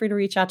questions, feel free to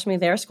reach out to me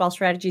there,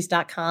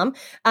 squallstrategies.com.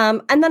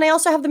 And then I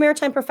also have the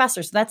Maritime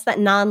Professor. So that's that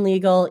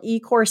non-legal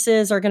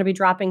e-courses are going to be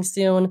dropping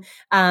soon.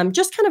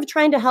 Just kind of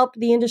trying to help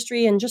the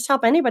industry and just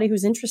help anybody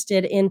who's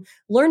interested in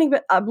learning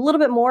a little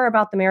bit more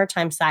about the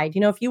maritime side.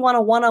 You know, if you want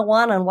a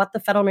 101 on what the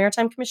Federal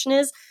Maritime Commission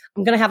is,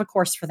 I'm going to have a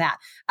course for that.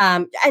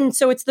 And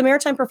so it's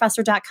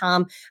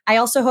themaritimeprofessor.com. I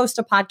also host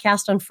a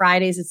podcast on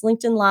Fridays. It's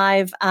LinkedIn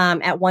Live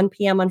at 1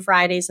 p.m. on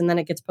Fridays, and then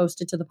it gets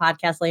posted to the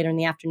podcast later in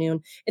the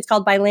afternoon. It's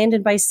called By Land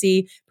and by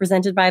Sea,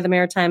 presented by the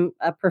Maritime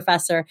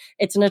Professor.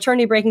 It's an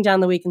attorney breaking down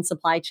the week in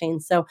supply chain.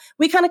 So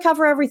we kind of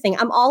cover everything.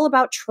 I'm all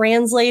about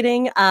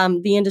translating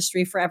the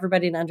industry for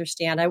everybody to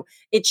understand.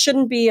 It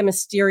shouldn't be a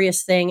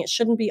mysterious thing. It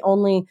shouldn't be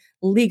only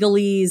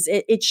legalese.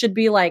 It should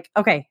be like,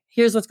 okay,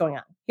 here's what's going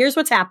on. Here's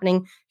what's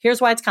happening.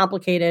 Here's why it's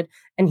complicated.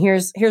 And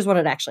here's what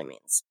it actually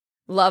means.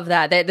 Love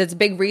that. That's a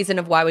big reason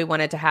of why we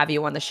wanted to have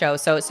you on the show.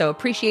 So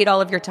appreciate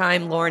all of your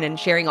time, Lauren, and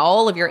sharing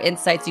all of your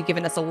insights. You've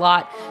given us a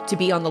lot to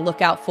be on the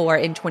lookout for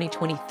in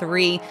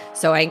 2023.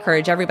 So I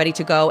encourage everybody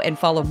to go and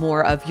follow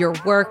more of your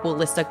work. We'll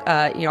list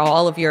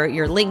all of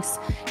your links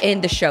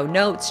in the show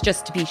notes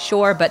just to be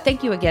sure. But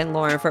thank you again,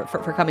 Lauren,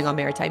 for coming on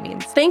Maritime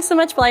Means. Thanks so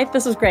much, Blythe.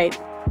 This was great.